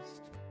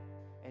Christ,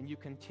 and you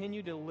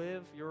continue to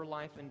live your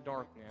life in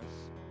darkness,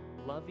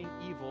 loving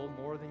evil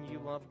more than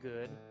you love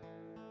good,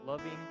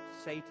 loving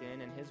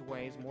Satan and his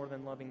ways more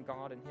than loving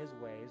God and his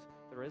ways,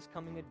 there is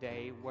coming a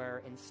day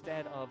where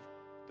instead of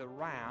the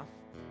wrath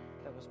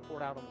that was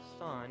poured out on the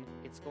Son,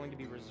 it's going to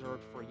be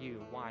reserved for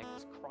you. Why?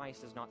 Because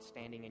Christ is not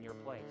standing in your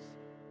place.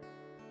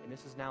 And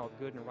this is now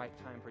a good and right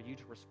time for you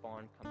to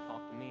respond. Come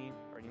talk to me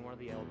or any one of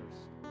the elders.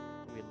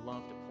 We'd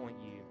love to point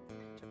you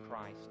to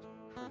Christ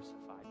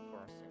crucified for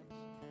our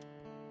sins.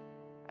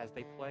 As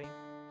they play,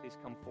 please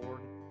come forward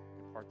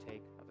and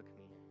partake